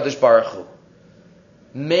be'akadosh baruch hu.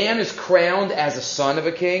 Man is crowned as a son of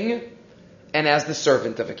a king and as the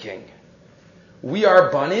servant of a king. We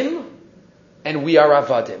are banim and we are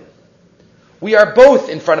avadim. We are both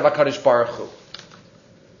in front of HaKadosh Baruch Hu.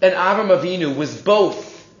 And Avram Avinu was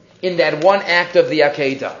both in that one act of the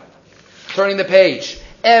Akedah. Turning the page.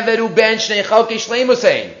 Eved uben shnei chalkei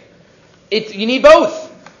shleimusein. You need both.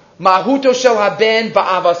 Mahuto shel haben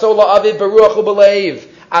ba'avaso la'aviv beruach u'beleiv.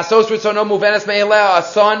 Asos ritzono muvenes me'eleh. A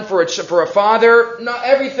son for a father. No,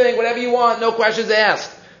 everything, whatever you want, no questions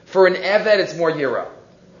asked. For an Eved, it's more yira.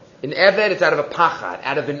 An Eved, it's out of a pachad,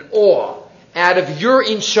 out of an awe, out of you're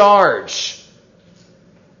in charge.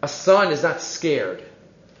 A son is not scared.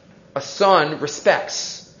 A son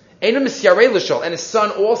respects. And a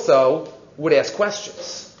son also would ask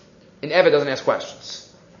questions. An Eved doesn't ask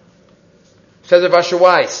questions. Says Rav Asher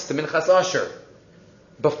Weiss, the Minchas Asher,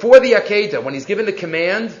 before the Akedah, when he's given the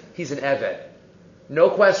command, he's an Eved. No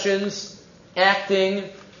questions, acting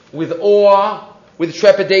with awe, with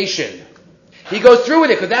trepidation. He goes through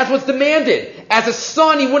with it because that's what's demanded. As a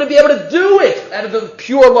son, he wouldn't be able to do it out of the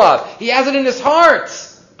pure love. He has it in his heart,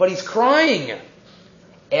 but he's crying.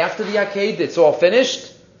 After the Akedah, it's all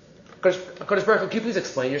finished. HaKadosh Baruch Hu, can you please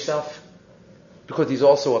explain yourself? Because he's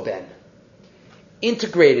also a Ben.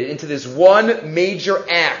 Integrated into this one major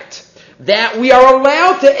act that we are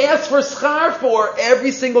allowed to ask for schar for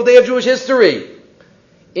every single day of Jewish history.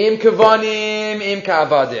 Im kavanim, im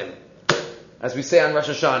kavadim. As we say on Rosh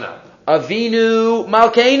Hashanah. Avinu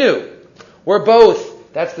Malkeinu. We're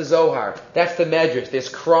both. That's the Zohar. That's the Medrash. There's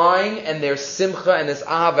crying and there's simcha and there's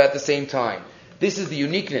ahava at the same time. This is the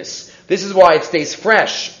uniqueness. This is why it stays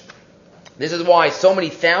fresh. This is why so many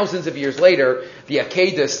thousands of years later, the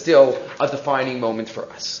Akedah is still a defining moment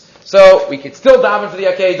for us. So, we could still daven for the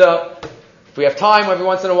Akedah. If we have time every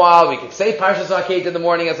once in a while, we could say Parshas Akedah in the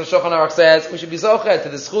morning, as the Shulchan Aruch says. We should be zochet to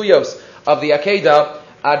the schuyos of the Akedah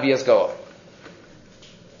ad bias goa.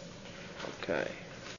 Okay.